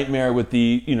a nightmare with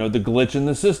the, you know, the glitch in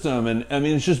the system. And I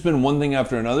mean, it's just been one thing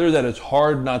after another that it's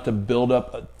hard not to build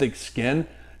up a thick skin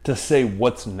to say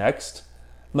what's next.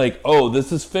 Like, oh,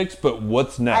 this is fixed, but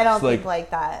what's next? I don't think like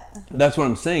that. That's what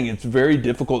I'm saying. It's very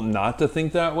difficult not to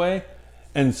think that way.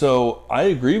 And so I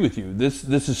agree with you. This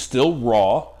is still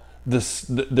raw.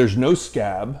 There's no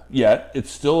scab yet. It's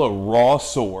still a raw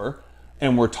sore.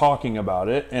 And we're talking about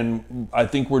it, and I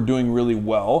think we're doing really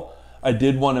well. I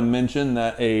did want to mention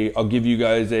that I'll give you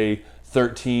guys a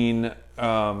 13 or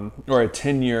a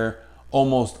 10-year,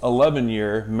 almost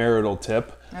 11-year marital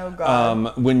tip. Oh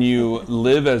God! When you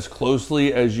live as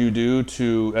closely as you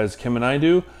do as Kim and I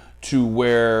do, to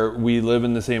where we live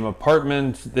in the same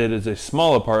apartment that is a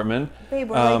small apartment. Babe,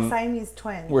 we're like Siamese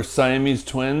twins. We're Siamese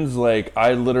twins. Like,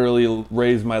 I literally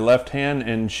raise my left hand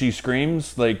and she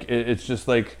screams. Like, it's just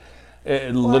like.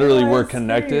 Literally, we're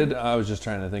connected. I was just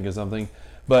trying to think of something,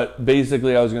 but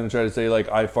basically, I was going to try to say like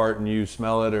I fart and you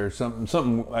smell it, or something.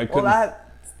 I couldn't. Well,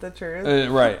 that's the truth,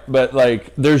 right? But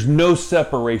like, there's no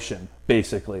separation,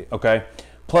 basically. Okay.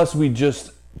 Plus, we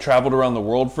just traveled around the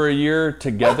world for a year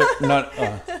together.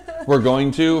 We're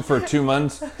going to for 2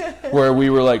 months, where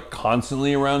we were like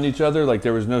constantly around each other. Like,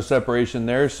 there was no separation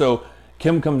there. So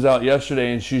Kim comes out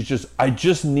yesterday, and she's just, I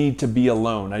just need to be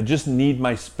alone. I just need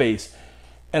my space.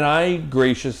 And I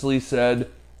graciously said,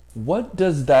 what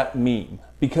does that mean?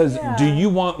 Because do you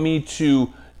want me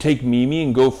to take Mimi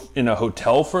and go in a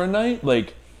hotel for a night?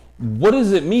 Like, what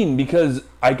does it mean? Because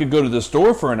I could go to the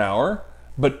store for an hour,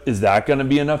 but is that going to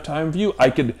be enough time for you? I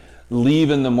could leave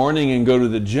in the morning and go to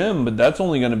the gym, but that's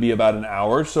only going to be about an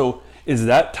hour. So is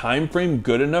that time frame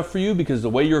good enough for you? Because the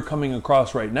way you're coming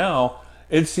across right now,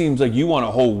 it seems like you want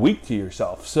a whole week to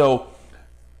yourself. So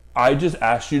I just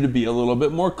asked you to be a little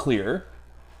bit more clear.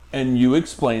 And you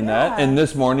explained that. And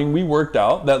this morning we worked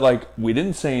out that, like, we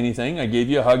didn't say anything. I gave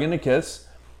you a hug and a kiss.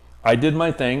 I did my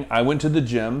thing. I went to the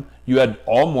gym. You had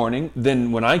all morning.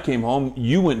 Then when I came home,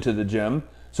 you went to the gym.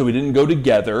 So we didn't go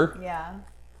together. Yeah.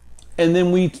 And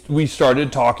then we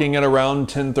started talking at around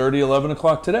 10:30, 11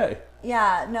 o'clock today.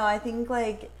 Yeah. No, I think,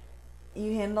 like,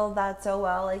 you handled that so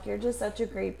well. Like, you're just such a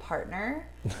great partner.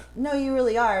 No, you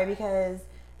really are, because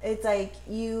it's like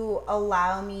you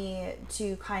allow me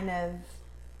to kind of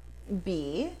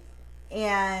be,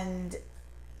 and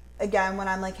again, when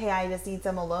I'm like, hey, I just need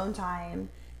some alone time,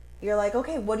 you're like,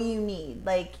 okay, what do you need?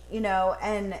 Like, you know,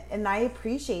 and I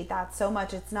appreciate that so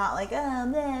much. It's not like, oh,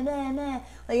 nah, nah, nah.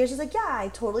 Like, it's just like, yeah, I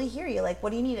totally hear you. Like, what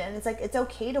do you need? And it's like, it's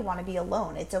okay to want to be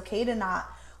alone. It's okay to not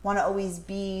want to always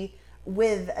be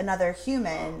with another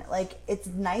human. Like, it's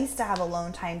nice to have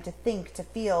alone time to think, to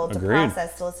feel, to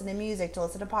process, to listen to music, to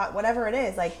listen to whatever it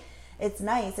is. Like, it's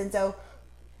nice. And so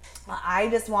I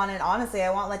just wanted, honestly,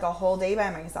 I want like a whole day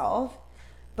by myself.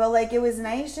 But like, it was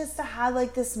nice just to have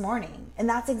like this morning. And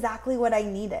that's exactly what I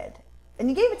needed. And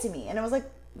you gave it to me. And it was like,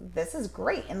 this is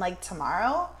great. And like,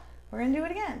 tomorrow, we're going to do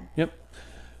it again. Yep.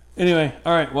 Anyway,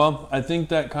 all right. Well, I think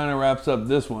that kind of wraps up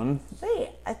this one. Wait,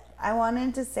 I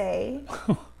wanted to say,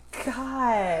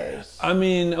 gosh. I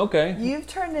mean, okay. You've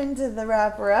turned into the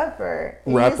rapper-upper.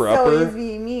 Rapper-upper? It used to always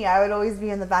be me. I would always be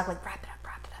in the back like, wrap it up.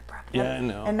 Yeah, I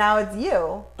know. And now it's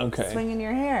you. Okay. Swinging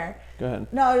your hair. Go ahead.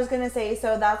 No, I was going to say,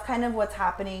 so that's kind of what's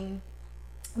happening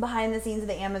behind the scenes of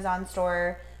the Amazon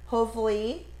store.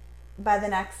 Hopefully, by the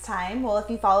next time, well, if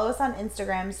you follow us on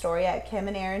Instagram story at Kim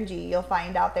and Aaron G, you'll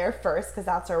find out there first, because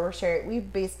that's where we're sharing. We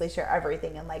basically share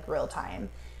everything in like real time,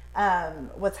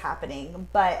 what's happening.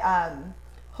 But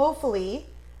hopefully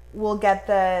we'll get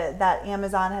that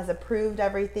Amazon has approved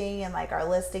everything, and like our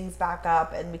listings back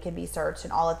up, and we can be searched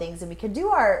and all the things, and we can do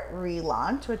our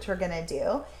relaunch, which we're gonna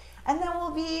do, and then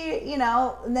we'll be, you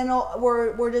know, then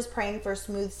we're just praying for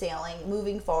smooth sailing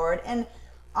moving forward. And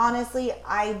honestly,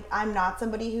 I'm not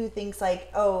somebody who thinks like,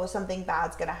 oh, something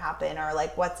bad's gonna happen or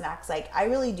like what's next. Like I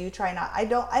really do try not. I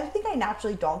think I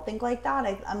naturally don't think like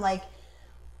that. I'm like,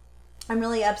 I'm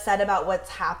really upset about what's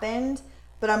happened,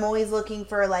 but I'm always looking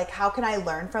for like, how can I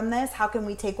learn from this? How can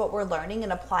we take what we're learning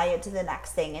and apply it to the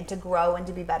next thing and to grow and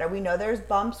to be better? We know there's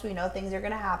bumps. We know things are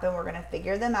gonna happen. We're gonna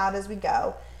figure them out as we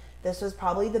go. This was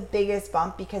probably the biggest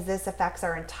bump because this affects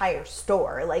our entire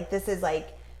store. Like this is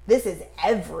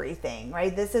everything,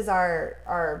 right? This is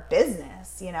our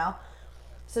business, you know?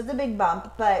 So it's a big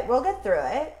bump, but we'll get through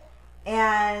it.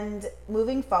 And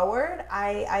moving forward,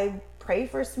 I pray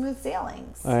for smooth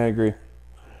sailings. I agree.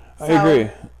 So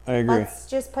I agree. Let's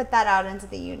just put that out into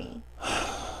the uni.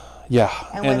 Yeah.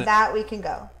 And with that, we can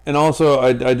go. And also,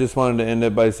 I just wanted to end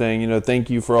it by saying, you know, thank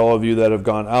you for all of you that have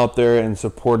gone out there and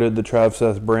supported the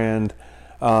TravSeth brand.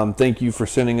 Thank you for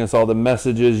sending us all the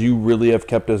messages. You really have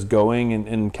kept us going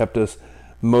and kept us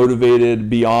motivated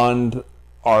beyond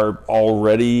our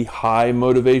already high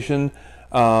motivation.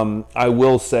 I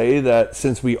will say that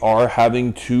since we are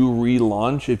having to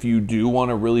relaunch, if you do want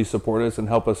to really support us and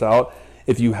help us out,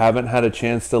 if you haven't had a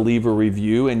chance to leave a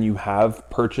review and you have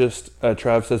purchased a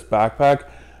TravSeth backpack,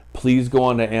 please go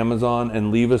on to Amazon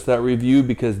and leave us that review,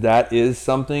 because that is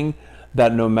something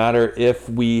that no matter if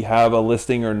we have a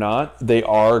listing or not, they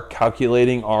are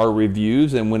calculating our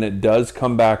reviews. And when it does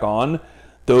come back on,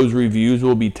 those reviews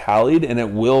will be tallied and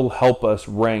it will help us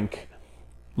rank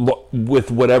with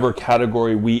whatever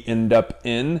category we end up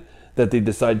in that they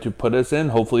decide to put us in.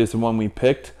 Hopefully it's the one we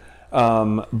picked.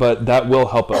 But that will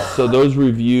help us. So those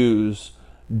reviews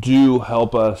do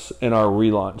help us in our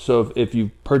relaunch. So if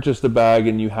you've purchased a bag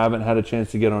and you haven't had a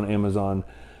chance to get on Amazon,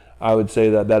 I would say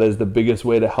that is the biggest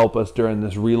way to help us during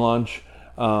this relaunch.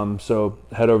 So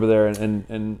head over there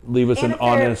and leave us an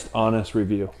honest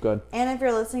review. Good. And if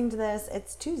you're listening to this,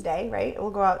 it's Tuesday, right? It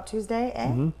will go out Tuesday, eh?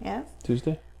 Mm-hmm. Yes.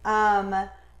 Tuesday.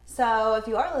 So if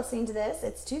you are listening to this,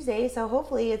 it's Tuesday. So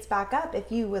hopefully it's back up.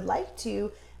 If you would like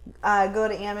to go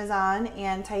to Amazon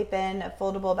and type in a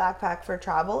foldable backpack for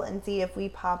travel and see if we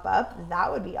pop up,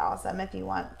 that would be awesome. If you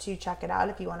want to check it out,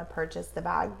 if you want to purchase the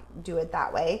bag, do it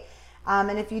that way.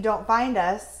 And if you don't find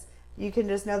us, you can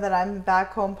just know that I'm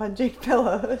back home punching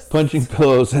pillows. Punching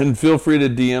pillows. And feel free to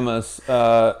DM us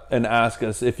and ask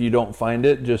us if you don't find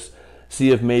it. Just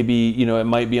see if maybe, you know, it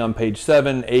might be on page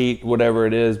 7, 8, whatever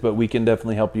it is, but we can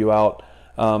definitely help you out.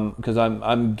 Because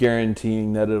I'm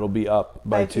guaranteeing that it'll be up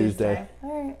by Tuesday.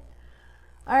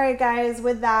 All right, guys.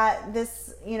 With that,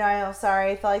 this, you know, I'm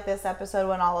sorry. I feel like this episode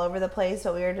went all over the place,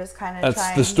 but we were just kind of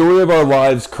That's the story of our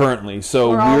lives currently.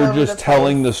 So we're just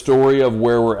telling the story of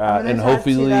where we're at, and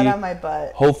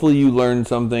hopefully you learned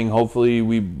something. Hopefully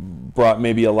we brought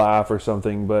maybe a laugh or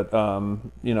something. But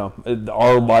you know,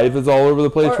 our life is all over the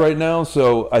place right now.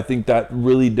 So I think that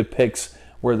really depicts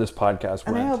where this podcast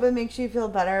went. And I hope it makes you feel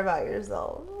better about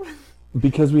yourself.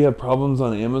 Because we have problems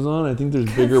on Amazon, I think there's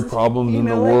bigger problems in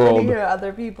the like world. When you hear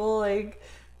other people, like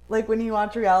when you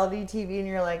watch reality TV and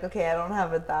you're like, okay, I don't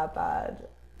have it that bad.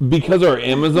 Because our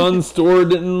Amazon store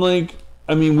didn't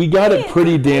we got it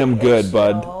pretty damn good,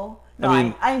 bud.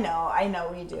 No, I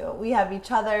know we do. We have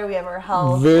each other, we have our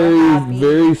health.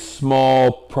 Very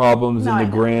small problems in the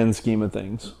grand scheme of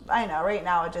things. I know, right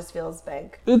now it just feels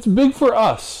big. It's big for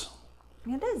us.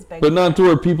 It is big. But not to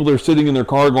where people are sitting in their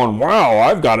car going, wow,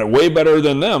 I've got it way better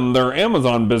than them. Their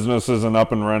Amazon business isn't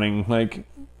up and running.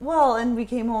 Well, and we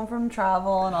came home from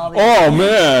travel and all these things.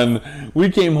 Man.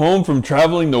 We came home from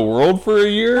traveling the world for a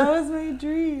year. That was my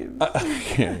dream.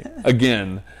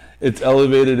 Again, it's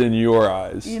elevated in your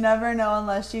eyes. You never know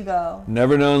unless you go.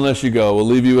 Never know unless you go. We'll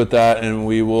leave you with that, and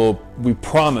we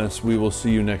promise we will see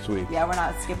you next week. Yeah, we're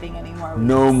not skipping anymore.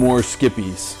 No more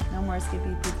skippies. No more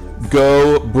skippy poopies.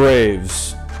 Go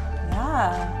Braves.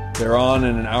 Yeah. They're on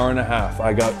in an hour and a half.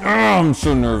 I'm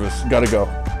so nervous. Gotta go.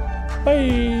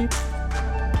 Bye.